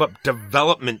to grab up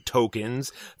development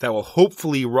tokens that will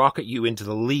hopefully rocket you into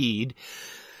the lead.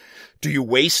 Do you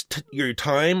waste your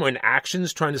time on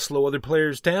actions trying to slow other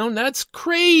players down? That's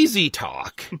crazy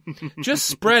talk. Just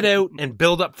spread out and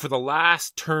build up for the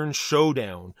last turn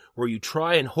showdown, where you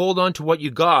try and hold on to what you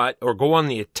got or go on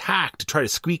the attack to try to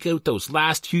squeak out those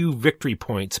last few victory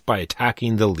points by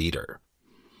attacking the leader.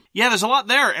 Yeah, there's a lot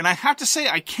there, and I have to say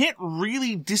I can't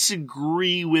really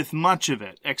disagree with much of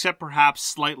it, except perhaps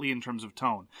slightly in terms of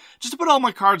tone. Just to put all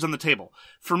my cards on the table.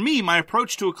 For me, my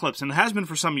approach to Eclipse, and it has been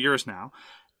for some years now,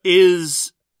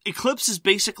 is Eclipse is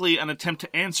basically an attempt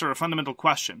to answer a fundamental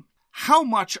question. How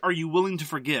much are you willing to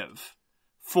forgive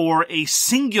for a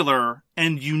singular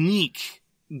and unique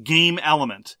game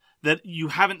element that you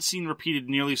haven't seen repeated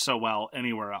nearly so well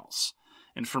anywhere else?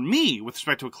 And for me, with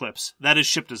respect to Eclipse, that is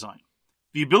ship design.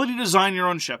 The ability to design your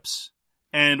own ships,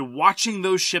 and watching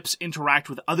those ships interact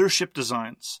with other ship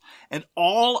designs, and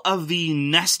all of the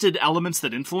nested elements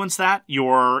that influence that,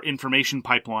 your information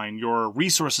pipeline, your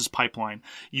resources pipeline,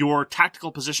 your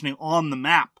tactical positioning on the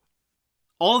map,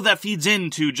 all of that feeds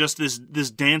into just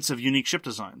this dance of unique ship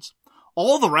designs.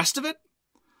 All the rest of it,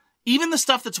 even the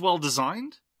stuff that's well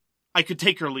designed, I could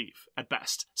take or leave at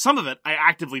best. Some of it I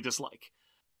actively dislike.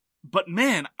 But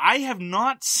man, I have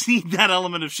not seen that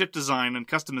element of ship design and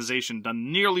customization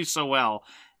done nearly so well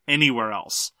anywhere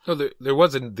else. So there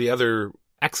wasn't the other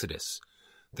Exodus.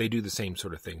 They do the same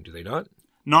sort of thing, do they not?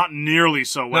 Not nearly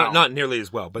so well. Not nearly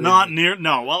as well. But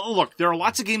No. Well, look, there are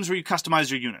lots of games where you customize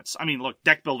your units. I mean, look,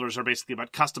 deck builders are basically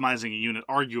about customizing a unit,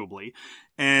 arguably.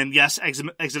 And yes,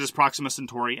 Exodus, Proxima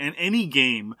Centauri, and any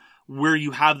game where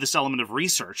you have this element of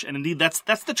research. And indeed, that's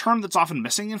the term that's often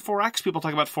missing in 4X. People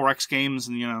talk about 4X games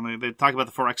and, they talk about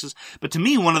the 4Xs. But to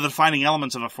me, one of the defining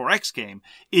elements of a 4X game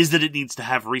is that it needs to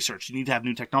have research. You need to have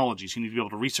new technologies. You need to be able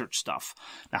to research stuff.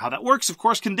 Now, how that works, of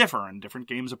course, can differ, and different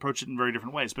games approach it in very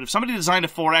different ways. But if somebody designed a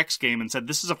 4X game and said,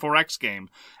 this is a 4X game,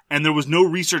 and there was no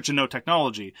research and no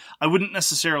technology, I wouldn't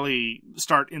necessarily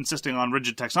start insisting on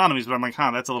rigid taxonomies, but I'm like,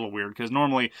 that's a little weird, because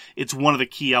normally it's one of the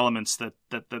key elements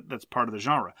that's part of the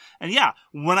genre. And yeah,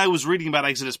 when I was reading about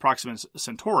Exodus Proxima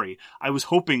Centauri, I was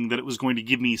hoping that it was going to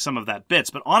give me some of that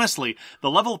bits. But honestly, the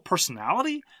level of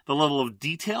personality, the level of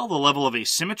detail, the level of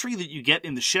asymmetry that you get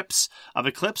in the ships of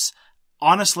Eclipse,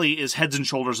 honestly, is heads and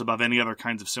shoulders above any other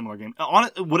kinds of similar game.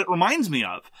 What it reminds me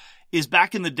of is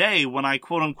back in the day when I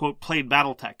quote-unquote played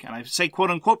Battletech. And I say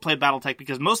quote-unquote played Battletech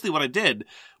because mostly what I did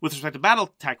with respect to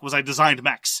Battletech was I designed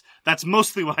mechs. That's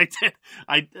mostly what I did.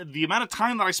 The amount of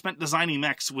time that I spent designing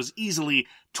mechs was easily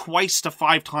 2 to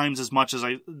 5 times as much as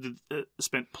I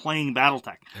spent playing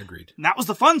Battletech. Agreed. And that was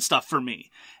the fun stuff for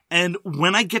me. And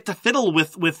when I get to fiddle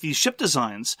with these ship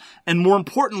designs, and more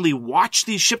importantly, watch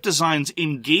these ship designs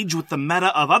engage with the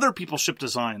meta of other people's ship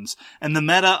designs, and the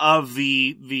meta of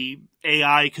the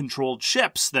AI-controlled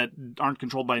ships that aren't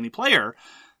controlled by any player,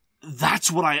 that's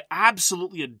what I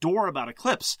absolutely adore about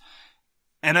Eclipse.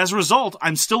 And as a result,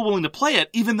 I'm still willing to play it,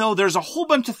 even though there's a whole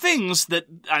bunch of things that,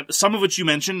 some of which you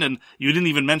mentioned, and you didn't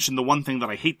even mention the one thing that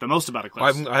I hate the most about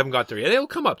Eclipse. I haven't got there yet. It'll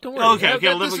come up. Don't worry. Okay.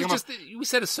 This is just, we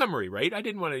said a summary, right? I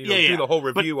didn't want to do the whole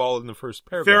review all in the first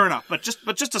paragraph. Fair enough. But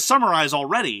just to summarize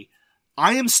already,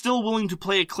 I am still willing to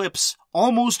play Eclipse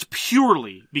almost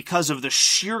purely because of the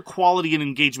sheer quality and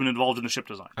engagement involved in the ship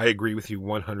design. I agree with you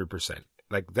 100%.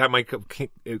 Like, that might, of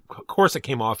course it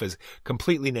came off as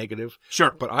completely negative.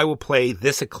 Sure. But I will play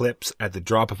this Eclipse at the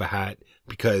drop of a hat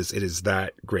because it is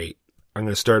that great. I'm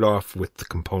going to start off with the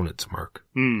components, Mark.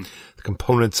 The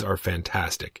components are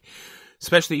fantastic,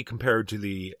 especially compared to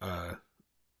the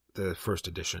first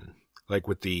edition. Like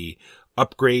with the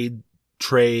upgrade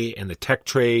tray and the tech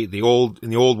tray, in the old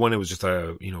one, it was just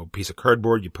a, piece of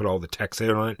cardboard. You put all the text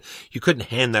out on it. You couldn't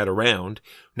hand that around.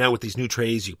 Now with these new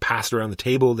trays, you pass it around the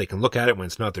table. They can look at it when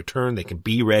it's not their turn. They can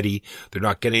be ready. They're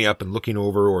not getting up and looking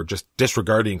over or just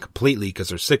disregarding completely because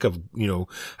they're sick of,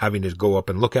 having to go up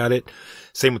and look at it.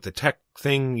 Same with the tech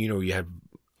thing. You have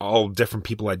all different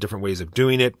people had different ways of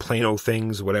doing it. Plano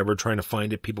things, whatever, trying to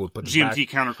find it. People would put them GMT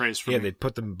counter craze for me. they'd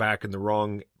put them back in the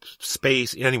wrong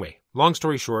space. Anyway, long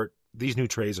story short, these new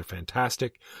trays are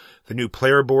fantastic. The new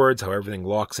player boards, how everything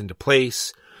locks into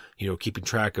place, keeping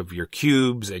track of your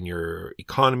cubes and your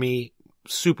economy,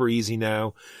 super easy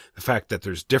now. The fact that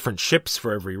there's different ships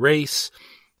for every race,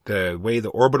 the way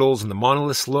the orbitals and the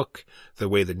monoliths look, the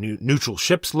way the neutral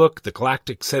ships look, the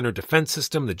galactic center defense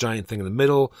system, the giant thing in the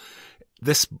middle.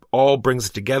 This all brings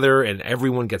it together and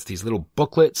everyone gets these little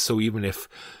booklets. So even if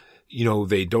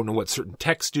they don't know what certain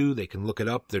texts do, they can look it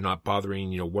up. They're not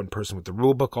bothering, one person with the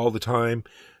rule book all the time.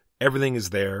 Everything is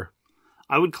there.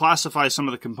 I would classify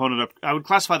the component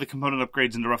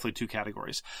upgrades into roughly two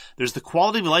categories. There's the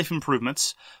quality of life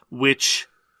improvements, which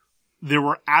there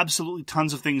were absolutely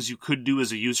tons of things you could do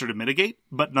as a user to mitigate,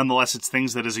 but nonetheless, it's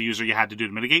things that as a user you had to do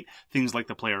to mitigate. Things like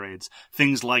the player aids,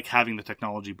 things like having the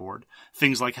technology board,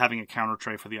 things like having a counter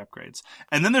tray for the upgrades.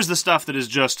 And then there's the stuff that is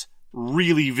just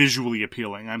really visually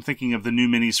appealing. I'm thinking of the new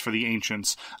minis for the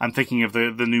Ancients. I'm thinking of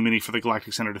the new mini for the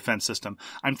Galactic Center Defense System.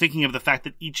 I'm thinking of the fact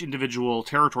that each individual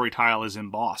territory tile is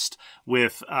embossed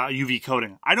with UV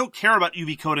coating. I don't care about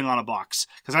UV coating on a box,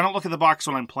 because I don't look at the box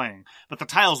when I'm playing, but the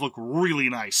tiles look really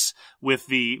nice with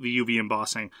the UV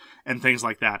embossing and things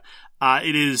like that.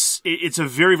 It's a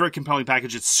very, very compelling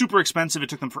package. It's super expensive. It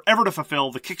took them forever to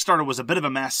fulfill. The Kickstarter was a bit of a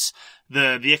mess.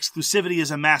 The exclusivity is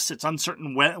a mess. It's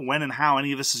uncertain when and how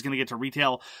any of this is going to get to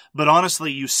retail. But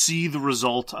honestly, you see the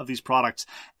result of these products.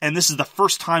 And this is the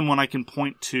first time when I can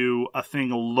point to a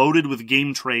thing loaded with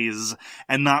game trays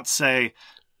and not say,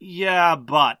 yeah,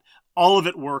 but all of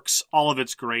it works. All of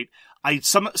it's great.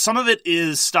 Some of it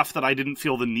is stuff that I didn't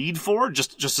feel the need for,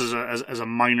 just as a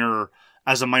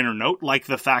minor note, like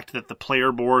the fact that the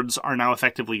player boards are now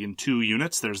effectively in two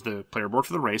units. There's the player board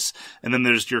for the race, and then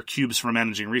there's your cubes for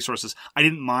managing resources. I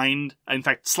didn't mind. I, in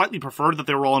fact, slightly preferred that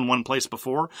they were all in one place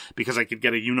before, because I could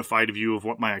get a unified view of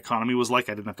what my economy was like.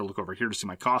 I didn't have to look over here to see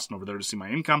my cost and over there to see my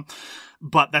income.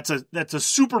 But that's a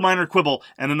super minor quibble,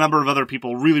 and a number of other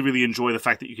people really, really enjoy the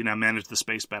fact that you can now manage the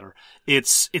space better.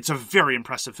 It's a very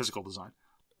impressive physical design.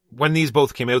 When these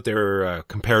both came out, they were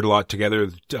compared a lot together,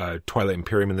 Twilight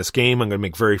Imperium in this game. I'm going to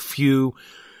make very few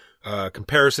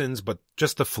comparisons, but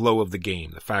just the flow of the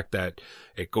game. The fact that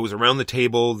it goes around the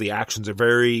table, the actions are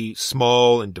very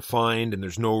small and defined, and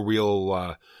there's no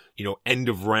real, end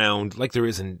of round like there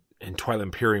is in Twilight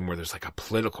Imperium, where there's like a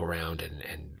political round and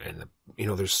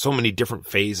there's so many different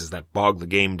phases that bog the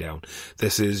game down.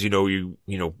 This is, you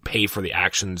pay for the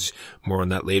actions. More on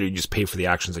that later. You just pay for the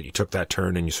actions that you took that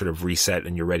turn, and you sort of reset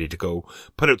and you're ready to go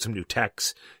put out some new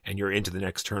techs, and you're into the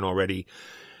next turn already.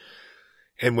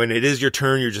 And when it is your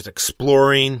turn, you're just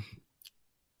exploring.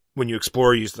 When you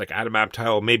explore, you just like add a map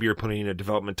tile. Maybe you're putting a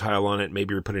development tile on it.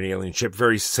 Maybe you're putting an alien ship.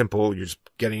 Very simple. You're just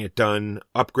getting it done.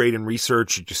 Upgrade and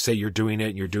research. You just say you're doing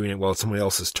it. You're doing it while it's someone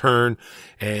else's turn.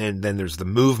 And then there's the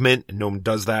movement, and no one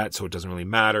does that, so it doesn't really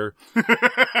matter.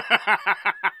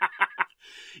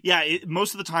 Yeah,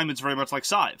 most of the time it's very much like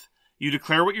Scythe. You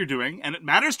declare what you're doing, and it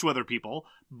matters to other people,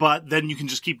 but then you can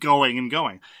just keep going and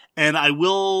going. And I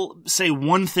will say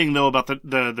one thing, though, about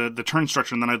the turn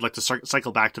structure, and then I'd like to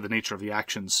cycle back to the nature of the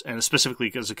actions, and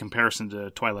specifically as a comparison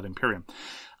to Twilight Imperium.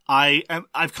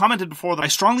 I've commented before that I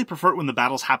strongly prefer it when the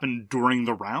battles happen during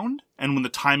the round and when the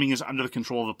timing is under the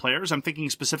control of the players. I'm thinking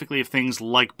specifically of things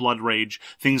like Blood Rage,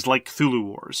 things like Cthulhu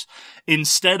Wars,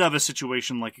 instead of a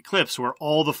situation like Eclipse where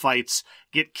all the fights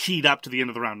get keyed up to the end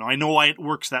of the round. Now, I know why it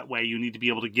works that way. You need to be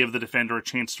able to give the defender a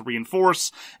chance to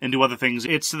reinforce and do other things.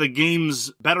 It's to the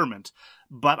game's betterment.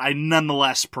 but I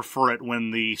nonetheless prefer it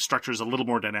when the structure is a little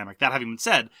more dynamic. That having been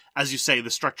said, as you say, the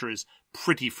structure is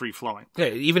pretty free-flowing. Yeah,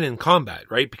 even in combat,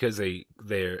 right? Because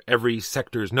every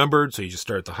sector is numbered, so you just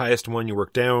start at the highest one, you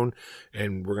work down,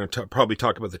 and we're going to probably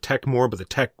talk about the tech more, but the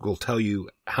tech will tell you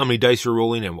how many dice you're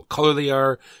rolling and what color they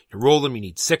are. You roll them, you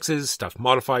need 6s, stuff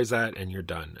modifies that, and you're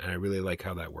done. And I really like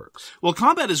how that works. Well,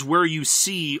 combat is where you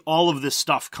see all of this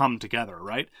stuff come together,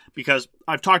 right? Because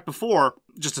I've talked before,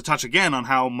 just to touch again on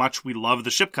how much we love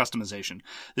the ship customization.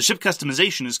 The ship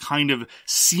customization is kind of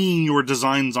seeing your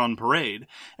designs on parade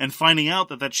and finding out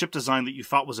that that ship design that you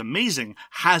thought was amazing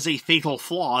has a fatal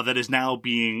flaw that is now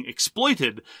being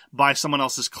exploited by someone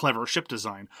else's clever ship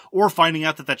design. Or finding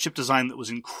out that that ship design that was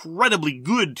incredibly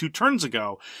good 2 turns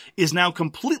ago is now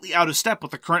completely out of step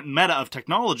with the current meta of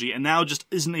technology and now just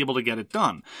isn't able to get it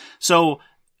done. So,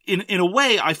 in a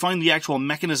way, I find the actual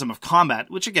mechanism of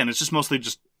combat, which again is just mostly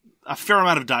just a fair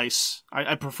amount of dice.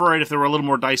 I prefer it if there were a little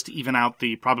more dice to even out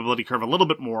the probability curve a little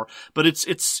bit more, but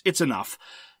it's enough.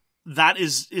 That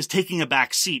is taking a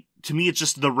back seat. To me, it's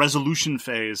just the resolution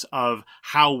phase of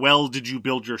how well did you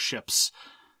build your ships.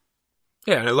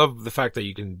 Yeah, and I love the fact that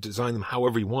you can design them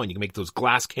however you want. You can make those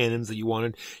glass cannons that you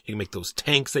wanted. You can make those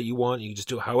tanks that you want. You can just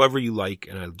do it however you like,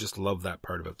 and I just love that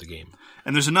part about the game.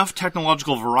 And there's enough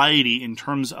technological variety in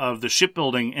terms of the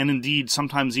shipbuilding, and indeed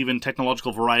sometimes even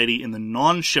technological variety in the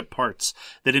non-ship parts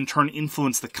that in turn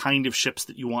influence the kind of ships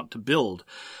that you want to build,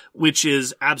 which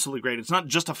is absolutely great. It's not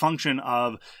just a function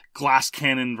of glass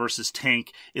cannon versus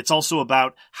tank. It's also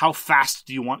about how fast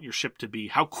do you want your ship to be?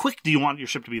 How quick do you want your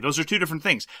ship to be? Those are 2 different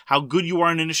things. How good you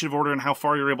are in initiative order and how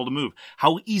far you're able to move.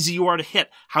 How easy you are to hit.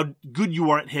 How good you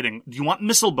are at hitting. Do you want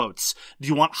missile boats? Do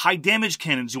you want high damage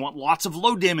cannons? Do you want lots of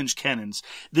low damage cannons?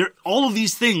 All of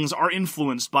these things are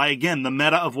influenced by, again, the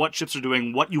meta of what ships are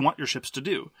doing, what you want your ships to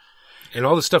do. And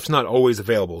all this stuff's not always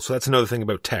available. So that's another thing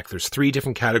about tech. There's 3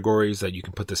 different categories that you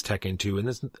can put this tech into,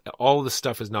 and all this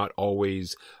stuff is not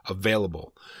always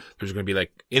available. There's going to be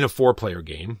like, in a 4-player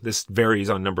game, this varies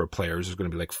on number of players. There's going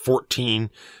to be like 14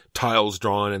 tiles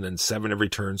drawn and then 7 every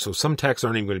turn. So some techs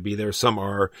aren't even going to be there. Some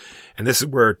are. And this is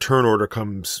where turn order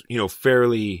comes,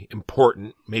 fairly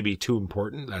important, maybe too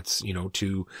important. That's,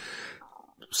 to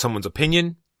someone's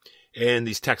opinion. And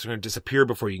these techs are going to disappear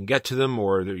before you can get to them,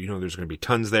 or, there's going to be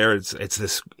tons there. It's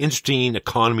this interesting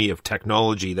economy of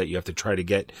technology that you have to try to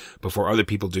get before other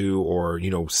people do, or,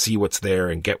 see what's there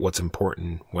and get what's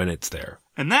important when it's there.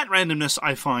 And that randomness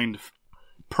I find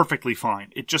perfectly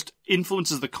fine. It just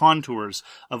influences the contours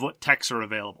of what techs are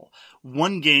available.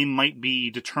 One game might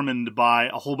be determined by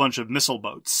a whole bunch of missile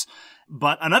boats,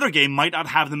 but another game might not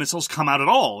have the missiles come out at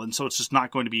all, and so it's just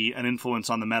not going to be an influence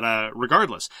on the meta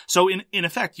regardless. So in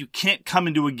effect, you can't come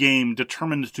into a game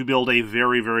determined to build a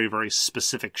very, very, very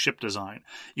specific ship design.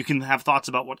 You can have thoughts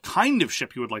about what kind of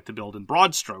ship you would like to build in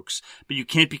broad strokes, but you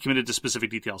can't be committed to specific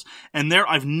details. And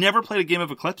I've never played a game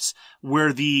of Eclipse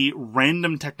where the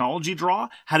random technology draw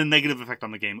had a negative effect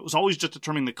on the game. It was always just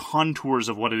determining the contours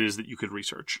of what it is that you could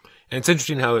research. And it's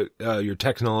interesting how your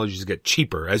technologies get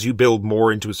cheaper. As you build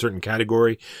more into a certain category,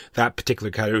 that particular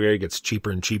category gets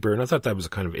cheaper and cheaper. And I thought that was a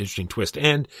kind of interesting twist.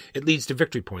 And it leads to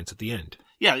victory points at the end.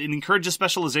 Yeah, it encourages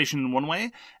specialization in one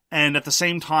way. And at the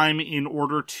same time, in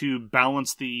order to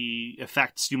balance the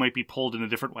effects, you might be pulled in a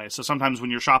different way. So sometimes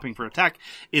when you're shopping for a tech,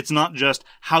 it's not just,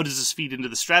 how does this feed into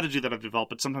the strategy that I've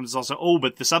developed? But sometimes it's also,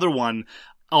 but this other one,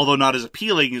 although not as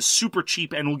appealing, is super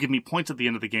cheap and will give me points at the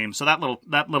end of the game. So that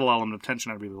little element of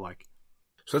tension I really like.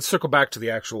 So let's circle back to the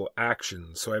actual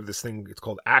actions. So I have this thing, it's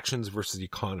called actions versus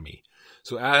economy.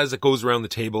 So as it goes around the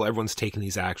table, everyone's taking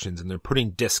these actions and they're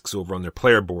putting discs over on their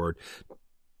player board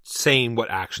saying what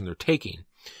action they're taking.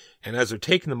 And as they're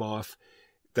taking them off,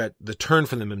 that the turn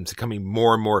for them is becoming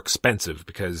more and more expensive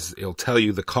because it'll tell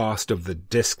you the cost of the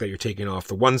disc that you're taking off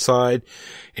the one side.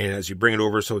 And as you bring it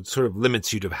over, so it sort of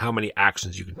limits you to how many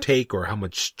actions you can take or how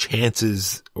much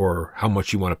chances or how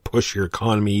much you want to push your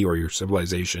economy or your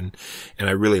civilization. And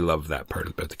I really love that part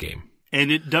about the game. And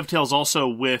it dovetails also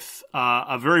with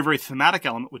a very, very thematic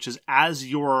element, which is as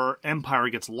your empire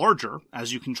gets larger,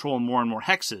 as you control more and more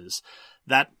hexes,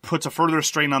 that puts a further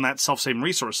strain on that self-same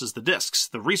resources, the discs.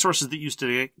 The resources that you use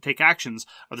to take actions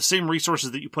are the same resources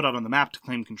that you put out on the map to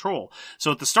claim control.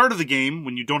 So at the start of the game,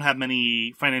 when you don't have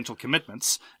many financial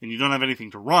commitments and you don't have anything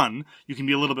to run, you can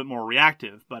be a little bit more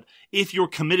reactive. But if you're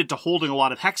committed to holding a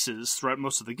lot of hexes throughout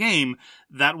most of the game,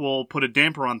 that will put a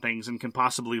damper on things and can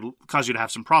possibly cause you to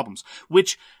have some problems.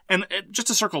 And just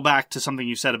to circle back to something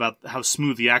you said about how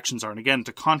smooth the actions are, and again,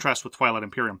 to contrast with Twilight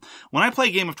Imperium. When I play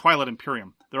a game of Twilight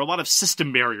Imperium, there are a lot of system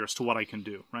system barriers to what I can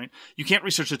do, right? You can't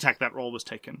research a tech, that role was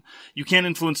taken. You can't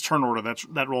influence turn order,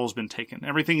 that role has been taken.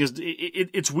 Everything is,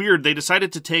 it's weird. They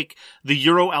decided to take the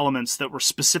Euro elements that were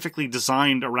specifically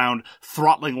designed around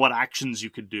throttling what actions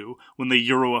you could do when they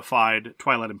Euroified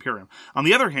Twilight Imperium. On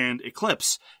the other hand,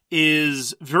 Eclipse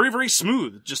is very, very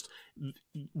smooth. Just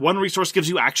one resource gives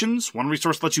you actions, one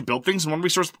resource lets you build things, and one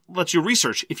resource lets you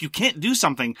research. If you can't do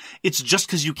something, it's just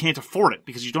because you can't afford it,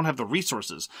 because you don't have the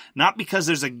resources, not because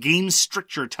there's a game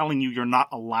stricture telling you you're not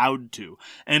allowed to.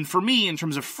 And for me, in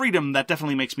terms of freedom, that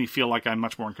definitely makes me feel like I'm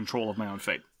much more in control of my own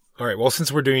fate. All right, well,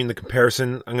 since we're doing the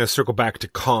comparison, I'm going to circle back to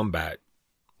combat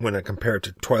when I compare it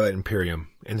to Twilight Imperium,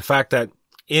 and the fact that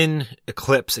in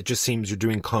Eclipse, it just seems you're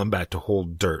doing combat to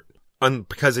hold dirt.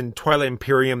 Because in Twilight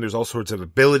Imperium, there's all sorts of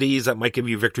abilities that might give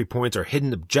you victory points, or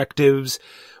hidden objectives,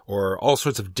 or all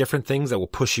sorts of different things that will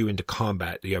push you into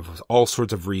combat. You have all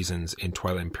sorts of reasons in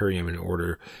Twilight Imperium in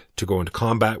order to go into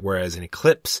combat, whereas in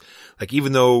Eclipse, like,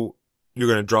 even though you're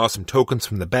going to draw some tokens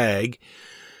from the bag,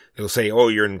 it'll say, oh,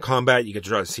 you're in combat, you get to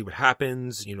draw to see what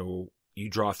happens, you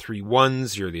draw 3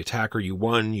 1s, you're the attacker, you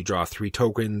won, you draw 3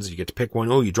 tokens, you get to pick one.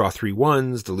 Oh, you draw 3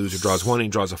 1s, the loser draws 1 and he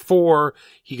draws a 4,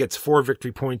 he gets 4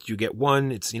 victory points, you get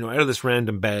 1. It's, out of this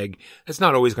random bag. It's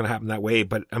not always going to happen that way,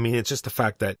 but I mean, it's just the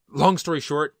fact that, long story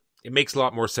short, it makes a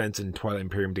lot more sense in Twilight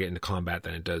Imperium to get into combat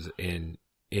than it does in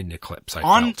Eclipse, I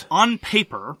felt. On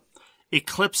paper,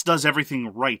 Eclipse does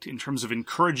everything right in terms of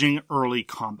encouraging early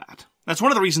combat. That's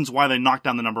one of the reasons why they knocked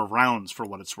down the number of rounds for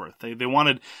what it's worth. They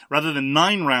wanted, rather than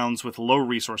 9 rounds with low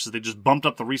resources, they just bumped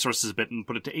up the resources a bit and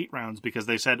put it to 8 rounds because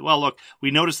they said, well, look, we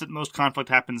noticed that most conflict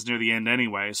happens near the end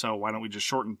anyway, so why don't we just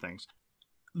shorten things?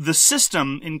 The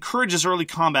system encourages early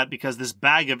combat because this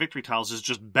bag of victory tiles is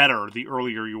just better the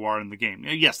earlier you are in the game.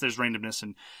 Yes, there's randomness,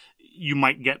 and you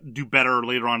might do better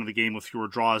later on in the game with fewer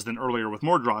draws than earlier with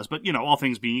more draws, but, all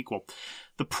things being equal.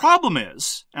 The problem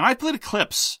is, and I played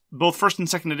Eclipse, both first and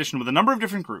second edition, with a number of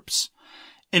different groups,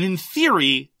 and in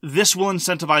theory, this will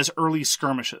incentivize early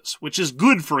skirmishes, which is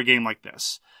good for a game like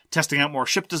this. Testing out more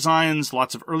ship designs,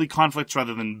 lots of early conflicts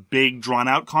rather than big,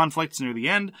 drawn-out conflicts near the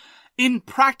end. In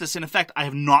practice, in effect, I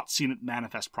have not seen it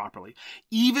manifest properly.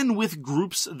 Even with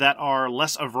groups that are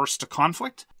less averse to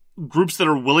conflict, groups that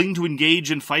are willing to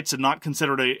engage in fights and not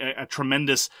consider it a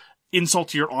tremendous insult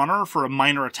to your honor for a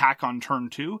minor attack on turn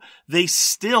 2, they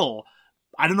still,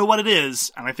 I don't know what it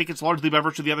is, and I think it's largely by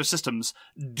virtue of the other systems,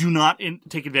 do not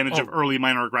take advantage of early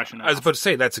minor aggression enough. I was about to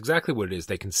say, that's exactly what it is.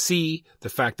 They can see the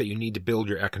fact that you need to build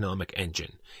your economic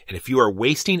engine. And if you are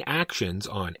wasting actions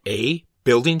on A,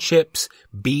 building ships,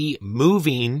 B,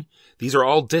 moving, these are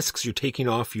all discs you're taking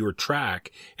off your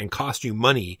track and cost you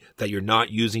money that you're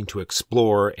not using to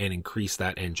explore and increase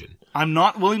that engine. I'm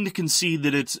not willing to concede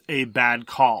that it's a bad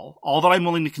call. All that I'm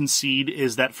willing to concede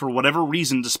is that for whatever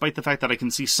reason, despite the fact that I can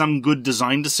see some good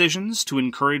design decisions to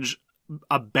encourage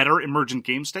a better emergent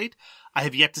game state, I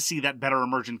have yet to see that better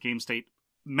emergent game state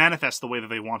manifest the way that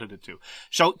they wanted it to.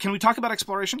 Can we talk about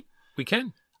exploration? We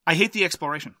can. I hate the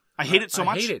exploration. I hate it so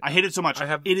much. I hate it so much.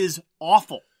 It is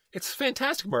awful. It's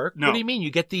fantastic, Mark. No. What do you mean? You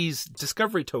get these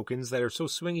discovery tokens that are so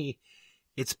swingy.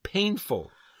 It's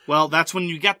painful. Well, that's when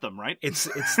you get them, right? It's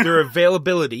their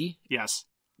availability. Yes.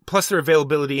 Plus their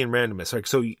availability and randomness. Like,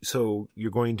 so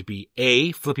you're going to be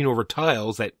A, flipping over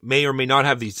tiles that may or may not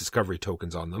have these discovery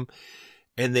tokens on them.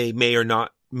 And they may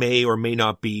or may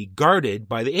not be guarded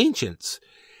by the ancients.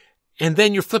 And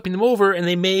then you're flipping them over and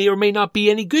they may or may not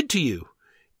be any good to you.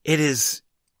 It is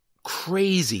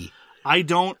crazy.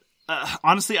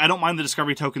 Honestly, I don't mind the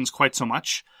discovery tokens quite so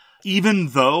much, even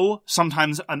though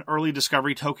sometimes an early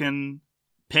discovery token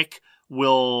pick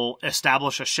will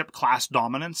establish a ship class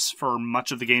dominance for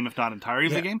much of the game, if not entirety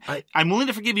of the game. I'm willing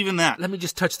to forgive even that. Let me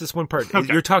just touch this one part.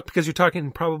 Okay. Because you're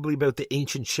talking probably about the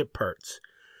ancient ship parts.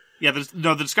 Yeah,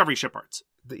 the discovery ship parts.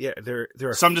 There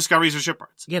are some discoveries are ship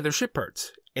parts. Yeah, they're ship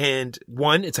parts. And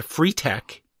one, it's a free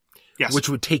tech, yes, which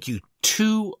would take you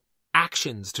 2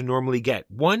 actions to normally get.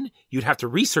 1, you'd have to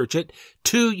research it.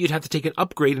 2, you'd have to take an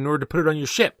upgrade in order to put it on your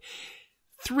ship.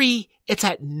 3, it's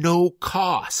at no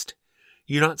cost.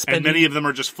 You're not spending... And many of them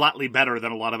are just flatly better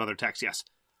than a lot of other techs, yes.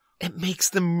 It makes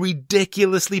them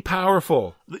ridiculously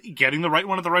powerful. Getting the right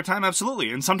one at the right time,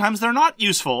 absolutely. And sometimes they're not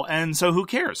useful, and so who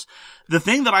cares? The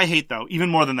thing that I hate, though, even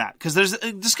more than that, because there's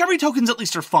discovery tokens at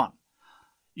least are fun.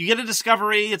 You get a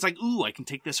discovery, it's like, ooh, I can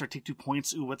take this or take 2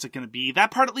 points. Ooh, what's it going to be?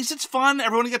 That part, at least it's fun.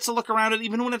 Everyone gets to look around it.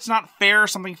 Even when it's not fair,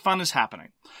 something fun is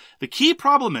happening. The key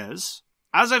problem is,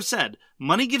 as I've said,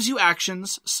 money gives you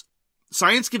actions,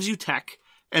 science gives you tech,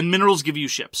 and minerals give you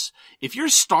ships. If you're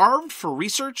starved for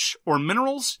research or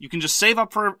minerals, you can just save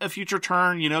up for a future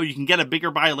turn. You can get a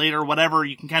bigger buy later, whatever.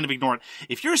 You can kind of ignore it.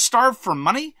 If you're starved for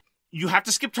money, you have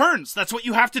to skip turns. That's what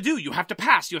you have to do. You have to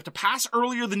pass. You have to pass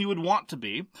earlier than you would want to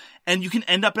be, and you can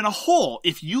end up in a hole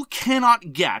if you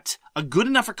cannot get a good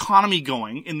enough economy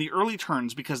going in the early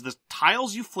turns because the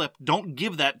tiles you flip don't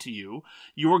give that to you.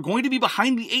 You are going to be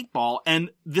behind the 8-ball, and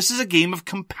this is a game of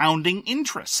compounding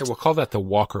interest. So we'll call that the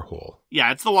Walker hole.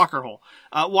 Yeah, it's the Walker hole.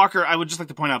 Walker, I would just like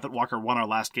to point out that Walker won our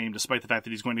last game despite the fact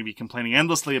that he's going to be complaining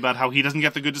endlessly about how he doesn't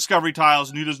get the good discovery tiles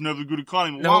and he doesn't have the good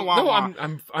economy. No,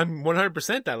 I'm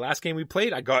 100%. That last game we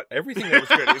played, I got everything that was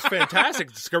good. It was fantastic.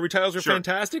 The discovery tiles were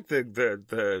fantastic.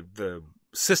 The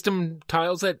system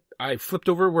tiles that I flipped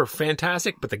over were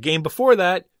fantastic, but the game before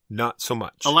that, not so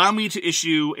much. Allow me to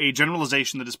issue a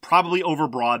generalization that is probably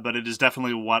overbroad, but it is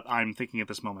definitely what I'm thinking at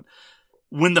this moment.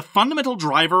 When the fundamental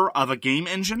driver of a game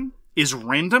engine is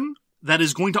random, that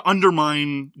is going to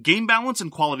undermine game balance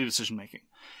and quality decision making.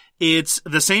 It's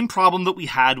the same problem that we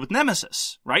had with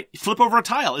Nemesis, right? You flip over a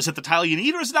tile. Is it the tile you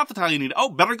need or is it not the tile you need? Oh,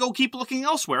 better go keep looking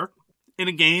elsewhere. In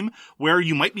a game where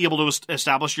you might be able to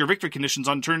establish your victory conditions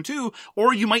on turn 2,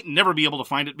 or you might never be able to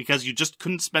find it because you just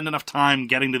couldn't spend enough time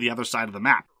getting to the other side of the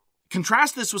map.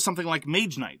 Contrast this with something like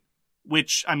Mage Knight,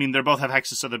 which, I mean, they both have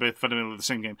hexes, so they're both fundamentally the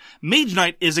same game. Mage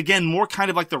Knight is, again, more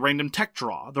kind of like the random tech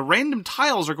draw. The random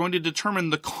tiles are going to determine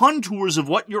the contours of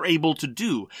what you're able to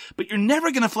do, but you're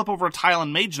never going to flip over a tile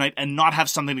in Mage Knight and not have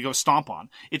something to go stomp on.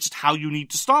 It's just how you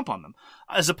need to stomp on them.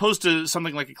 As opposed to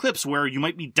something like Eclipse, where you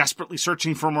might be desperately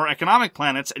searching for more economic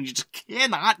planets and you just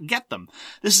cannot get them.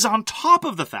 This is on top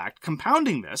of the fact,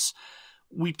 compounding this,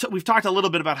 we've talked a little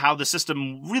bit about how the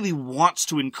system really wants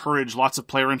to encourage lots of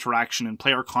player interaction and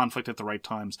player conflict at the right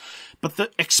times. But the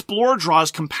explore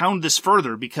draws compound this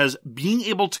further because being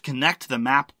able to connect the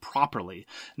map properly,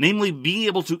 namely being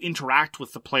able to interact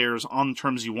with the players on the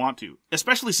terms you want to,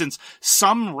 especially since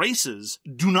some races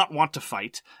do not want to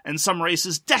fight and some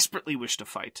races desperately wish to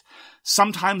fight.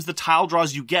 Sometimes the tile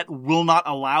draws you get will not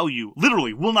allow you,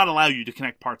 literally will not allow you to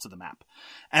connect parts of the map.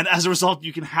 And as a result,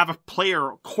 you can have a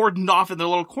player cordoned off in their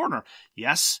little corner.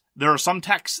 Yes, there are some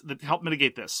techs that help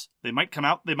mitigate this. They might come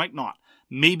out, they might not.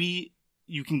 Maybe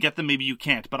you can get them, maybe you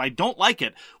can't. But I don't like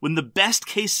it when the best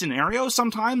case scenario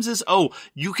sometimes is, oh,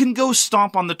 you can go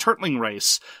stomp on the turtling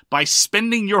race by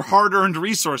spending your hard-earned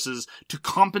resources to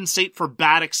compensate for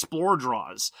bad explore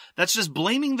draws. That's just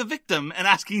blaming the victim and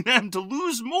asking them to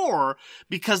lose more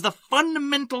because the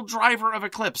fundamental driver of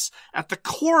Eclipse, at the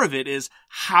core of it, is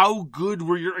how good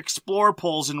were your explore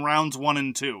pulls in rounds 1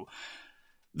 and 2.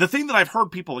 The thing that I've heard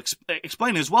people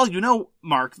explain is, well, you know,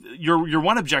 Mark, your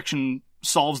one objection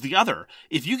solves the other.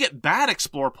 If you get bad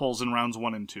explore pulls in rounds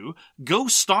 1 and 2, go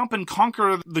stomp and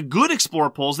conquer the good explore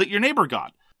pulls that your neighbor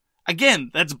got. Again,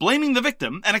 that's blaming the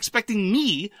victim and expecting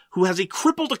me, who has a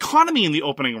crippled economy in the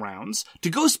opening rounds, to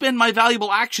go spend my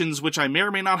valuable actions, which I may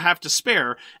or may not have to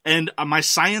spare, and my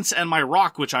science and my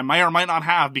rock, which I might or might not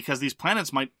have because these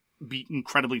planets might be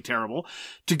incredibly terrible,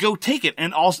 to go take it.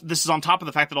 And also, this is on top of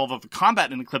the fact that although the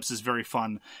combat in Eclipse is very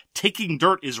fun, taking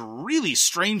dirt is really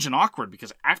strange and awkward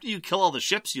because after you kill all the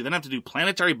ships, you then have to do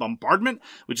planetary bombardment,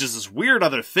 which is this weird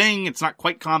other thing. It's not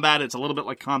quite combat. It's a little bit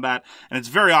like combat, and it's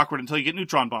very awkward until you get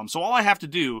neutron bombs. So all I have to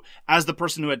do, as the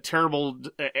person who had terrible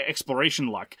exploration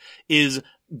luck, is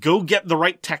go get the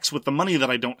right techs with the money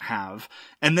that I don't have,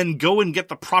 and then go and get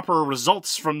the proper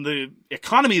results from the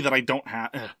economy that I don't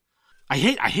have. I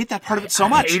hate that part of it so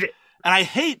much. I hate it. And I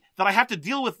hate that I have to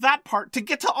deal with that part to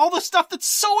get to all the stuff that's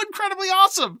so incredibly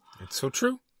awesome. It's so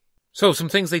true. So, some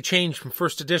things they changed from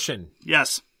first edition.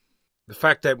 Yes. The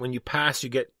fact that when you pass, you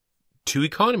get 2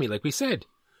 economy, like we said.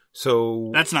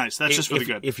 So that's nice. That's just for the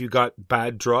good. If you got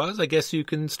bad draws, I guess you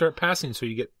can start passing, so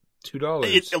you get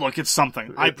 $2. Look, it's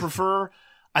something.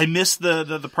 I miss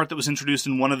the part that was introduced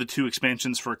in one of the 2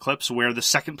 expansions for Eclipse where the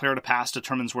second player to pass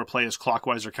determines where play is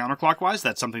clockwise or counterclockwise.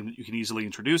 That's something that you can easily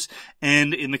introduce.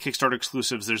 And in the Kickstarter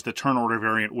exclusives, there's the turn order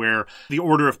variant where the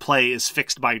order of play is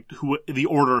fixed by the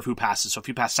order of who passes. So if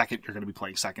you pass second, you're going to be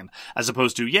playing second. As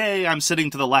opposed to, yay, I'm sitting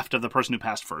to the left of the person who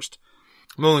passed first.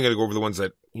 I'm only going to go over the ones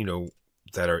that,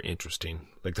 that are interesting.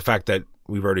 Like the fact that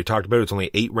we've already talked about, it's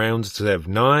only 8 rounds instead of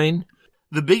 9.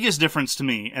 The biggest difference to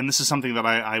me, and this is something that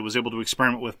I was able to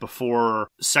experiment with before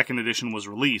second edition was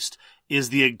released, is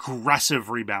the aggressive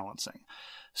rebalancing.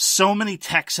 So many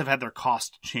techs have had their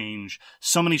cost change,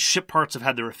 so many ship parts have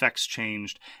had their effects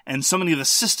changed, and so many of the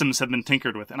systems have been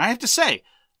tinkered with. And I have to say,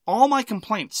 all my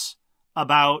complaints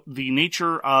about the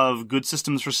nature of good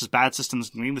systems versus bad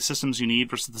systems, the systems you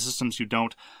need versus the systems you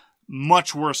don't,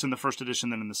 much worse in the first edition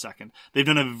than in the second. They've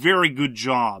done a very good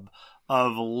job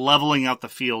of leveling out the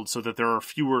field so that there are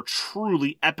fewer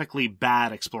truly epically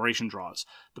bad exploration draws.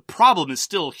 The problem is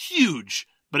still huge,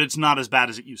 but it's not as bad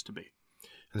as it used to be.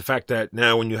 And the fact that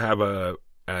now when you have a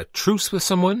a truce with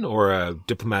someone or a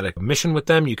diplomatic mission with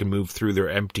them, you can move through their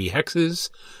empty hexes.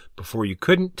 Before you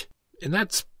couldn't. And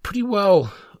that's pretty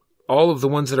well all of the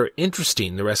ones that are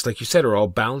interesting. The rest, like you said, are all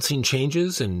balancing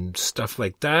changes and stuff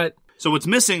like that. So what's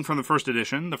missing from the first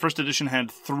edition had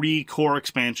 3 core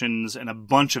expansions and a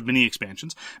bunch of mini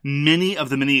expansions. Many of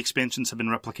the mini expansions have been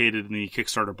replicated in the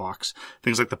Kickstarter box.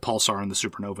 Things like the Pulsar and the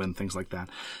Supernova and things like that.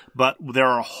 But there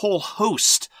are a whole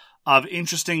host of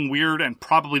interesting, weird, and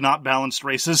probably not balanced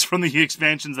races from the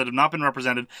expansions that have not been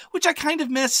represented, which I kind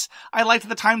of miss. I liked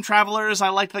the time travelers. I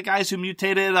liked the guys who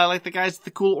mutated. I liked the guys with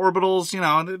the cool orbitals.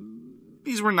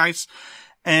 These were nice.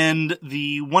 And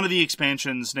one of the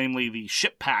expansions, namely the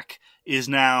ship pack, is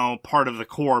now part of the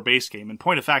core base game. In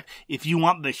point of fact, if you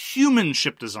want the human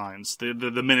ship designs,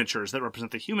 the miniatures that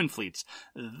represent the human fleets,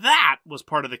 that was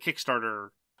part of the Kickstarter,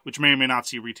 which may or may not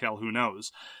see retail, who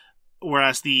knows.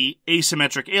 Whereas the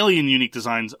asymmetric alien unique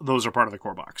designs, those are part of the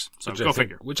core box. So go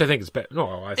figure. Which I think is better.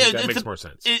 No, I think that makes more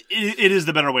sense. It is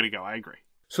the better way to go. I agree.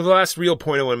 So the last real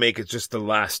point I want to make is just the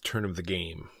last turn of the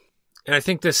game. And I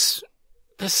think this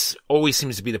always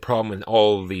seems to be the problem in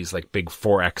all of these like big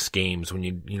 4X games when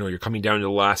you're coming down to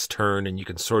the last turn and you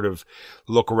can sort of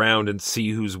look around and see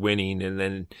who's winning. And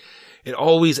then it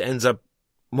always ends up,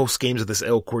 most games of this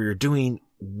ilk, where you're doing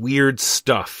weird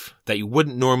stuff that you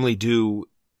wouldn't normally do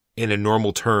in a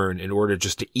normal turn in order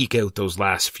just to eke out those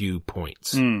last few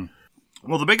points.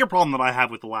 Well, the bigger problem that I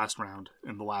have with the last round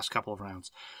and the last couple of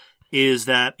rounds is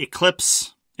that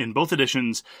Eclipse, in both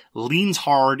editions, leans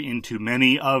hard into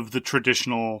many of the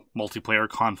traditional multiplayer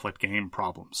conflict game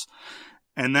problems.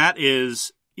 And that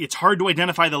is, it's hard to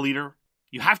identify the leader.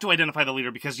 You have to identify the leader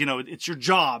because, it's your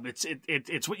job.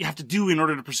 It's what you have to do in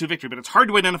order to pursue victory, but it's hard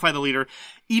to identify the leader.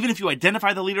 Even if you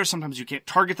identify the leader, sometimes you can't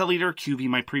target the leader. QB,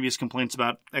 my previous complaints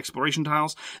about exploration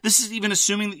tiles. This is even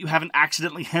assuming that you haven't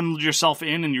accidentally hemmed yourself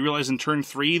in and you realize in turn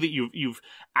 3 that you've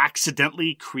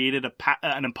accidentally created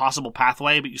an impossible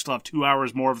pathway, but you still have 2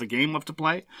 hours more of the game left to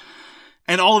play.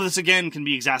 And all of this, again, can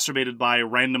be exacerbated by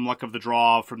random luck of the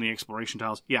draw from the exploration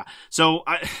tiles. Yeah. So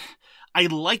I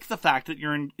like the fact that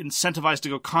you're incentivized to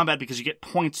go combat because you get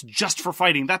points just for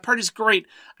fighting. That part is great,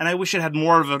 and I wish it had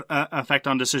more of an effect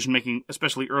on decision-making,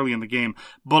 especially early in the game.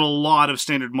 But a lot of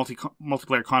standard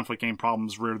multiplayer conflict game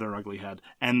problems rear their ugly head,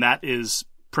 and that is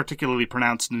particularly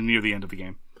pronounced near the end of the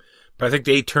game. But I think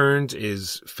the 8 turns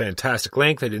is fantastic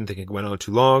length. I didn't think it went on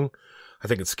too long. I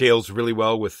think it scales really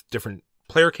well with different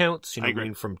player counts,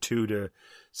 going from 2 to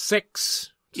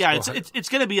 6. Yeah, it's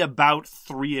going to be about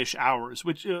 3-ish hours,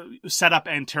 which setup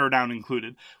and teardown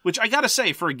included, which I got to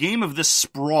say, for a game of this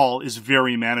sprawl, is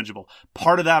very manageable.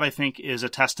 Part of that, I think, is a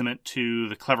testament to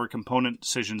the clever component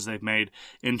decisions they've made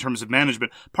in terms of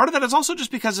management. Part of that is also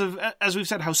just because of, as we've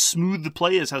said, how smooth the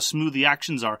play is, how smooth the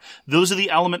actions are. Those are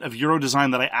the element of Euro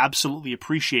design that I absolutely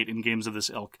appreciate in games of this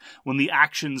ilk, when the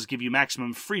actions give you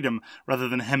maximum freedom rather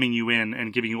than hemming you in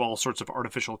and giving you all sorts of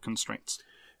artificial constraints.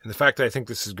 And the fact that I think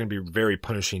this is going to be very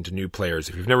punishing to new players.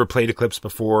 If you've never played Eclipse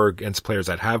before against players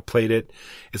that have played it,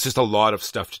 it's just a lot of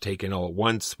stuff to take in all at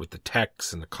once with the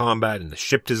techs and the combat and the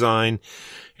ship design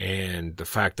and the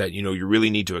fact that, you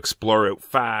really need to explore out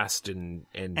fast and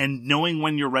knowing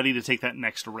when you're ready to take that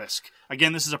next risk.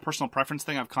 Again, this is a personal preference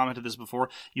thing. I've commented this before.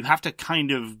 You have to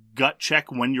kind of gut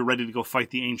check when you're ready to go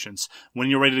fight the Ancients, when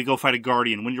you're ready to go fight a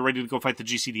Guardian, when you're ready to go fight the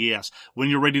GCDS, when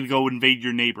you're ready to go invade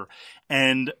your neighbor.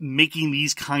 And making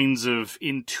these kinds of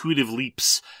intuitive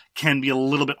leaps can be a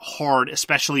little bit hard,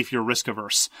 especially if you're risk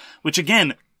averse, which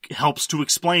again helps to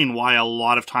explain why a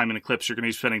lot of time in Eclipse you're going to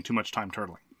be spending too much time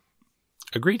turtling.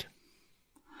 Agreed.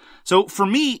 So for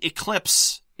me,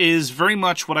 Eclipse is very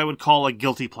much what I would call a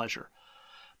guilty pleasure,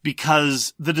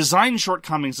 because the design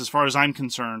shortcomings, as far as I'm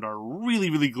concerned, are really,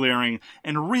 really glaring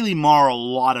and really mar a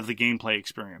lot of the gameplay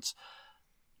experience.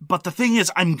 But the thing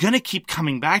is, I'm going to keep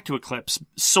coming back to Eclipse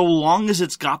so long as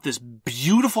it's got this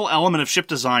beautiful element of ship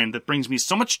design that brings me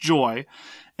so much joy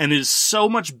and is so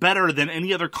much better than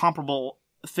any other comparable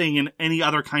thing in any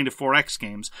other kind of 4X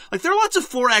games. Like, there are lots of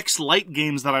 4X light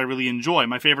games that I really enjoy,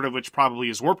 my favorite of which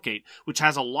probably is Warpgate, which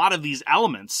has a lot of these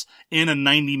elements in a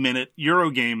 90-minute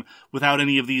Euro game without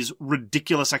any of these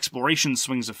ridiculous exploration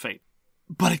swings of fate.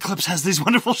 But Eclipse has these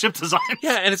wonderful ship designs.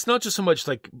 Yeah, and it's not just so much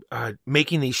like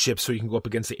making these ships so you can go up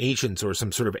against the Ancients or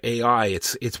some sort of AI.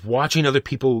 It's watching other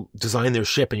people design their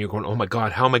ship and you're going, oh my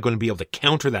God, how am I going to be able to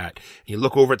counter that? And you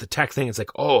look over at the tech thing, it's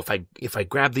like, oh, if I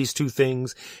grab these two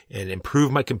things and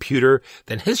improve my computer,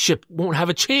 then his ship won't have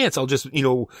a chance. I'll just,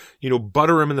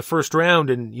 butter him in the first round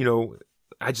and,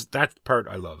 that part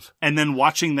I love. And then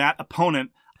watching that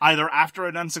opponent, either after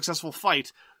an unsuccessful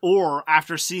fight or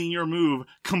after seeing your move,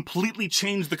 completely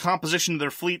change the composition of their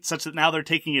fleet such that now they're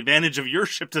taking advantage of your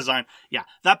ship design. Yeah,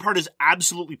 that part is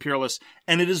absolutely peerless,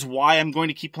 and it is why I'm going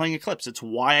to keep playing Eclipse. It's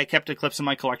why I kept Eclipse in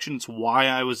my collection. It's why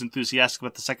I was enthusiastic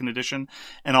about the second edition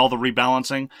and all the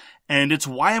rebalancing. And it's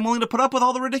why I'm willing to put up with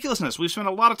all the ridiculousness. We've spent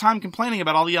a lot of time complaining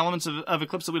about all the elements of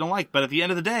Eclipse that we don't like, but at the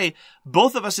end of the day,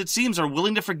 both of us, it seems, are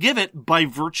willing to forgive it by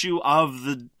virtue of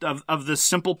the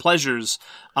simple pleasures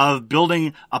of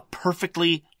building a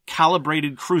perfectly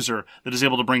calibrated cruiser that is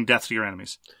able to bring death to your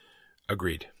enemies.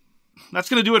 Agreed. That's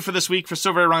going to do it for this week for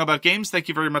So Very Wrong About Games. Thank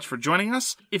you very much for joining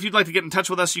us. If you'd like to get in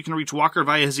touch with us, you can reach Walker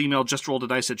via his email,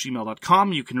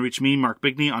 justrolledadice@gmail.com. You can reach me, Mark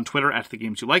Bigney, on Twitter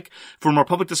 @TheGamesYouLike. For more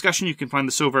public discussion, you can find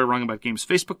the So Very Wrong About Games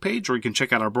Facebook page, or you can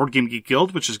check out our Board Game Geek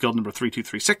Guild, which is guild number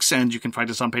 3236, and you can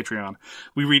find us on Patreon.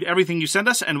 We read everything you send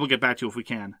us, and we'll get back to you if we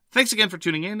can. Thanks again for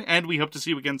tuning in, and we hope to see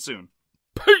you again soon.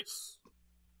 Peace!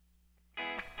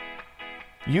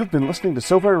 You've been listening to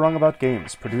So Very Wrong About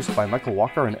Games, produced by Michael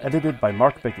Walker and edited by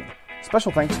Mark Bigney.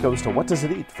 Special thanks goes to What Does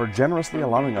It Eat for generously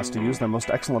allowing us to use their most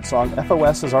excellent song,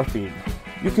 FOS, as our theme.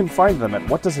 You can find them at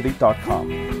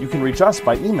whatdoesiteat.com. You can reach us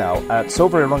by email at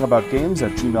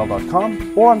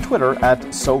soverywrongaboutgames@gmail.com or on Twitter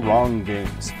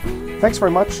 @SoWrongGames. Thanks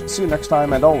very much, see you next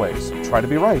time, and always, try to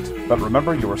be right, but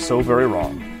remember you are so very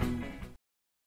wrong.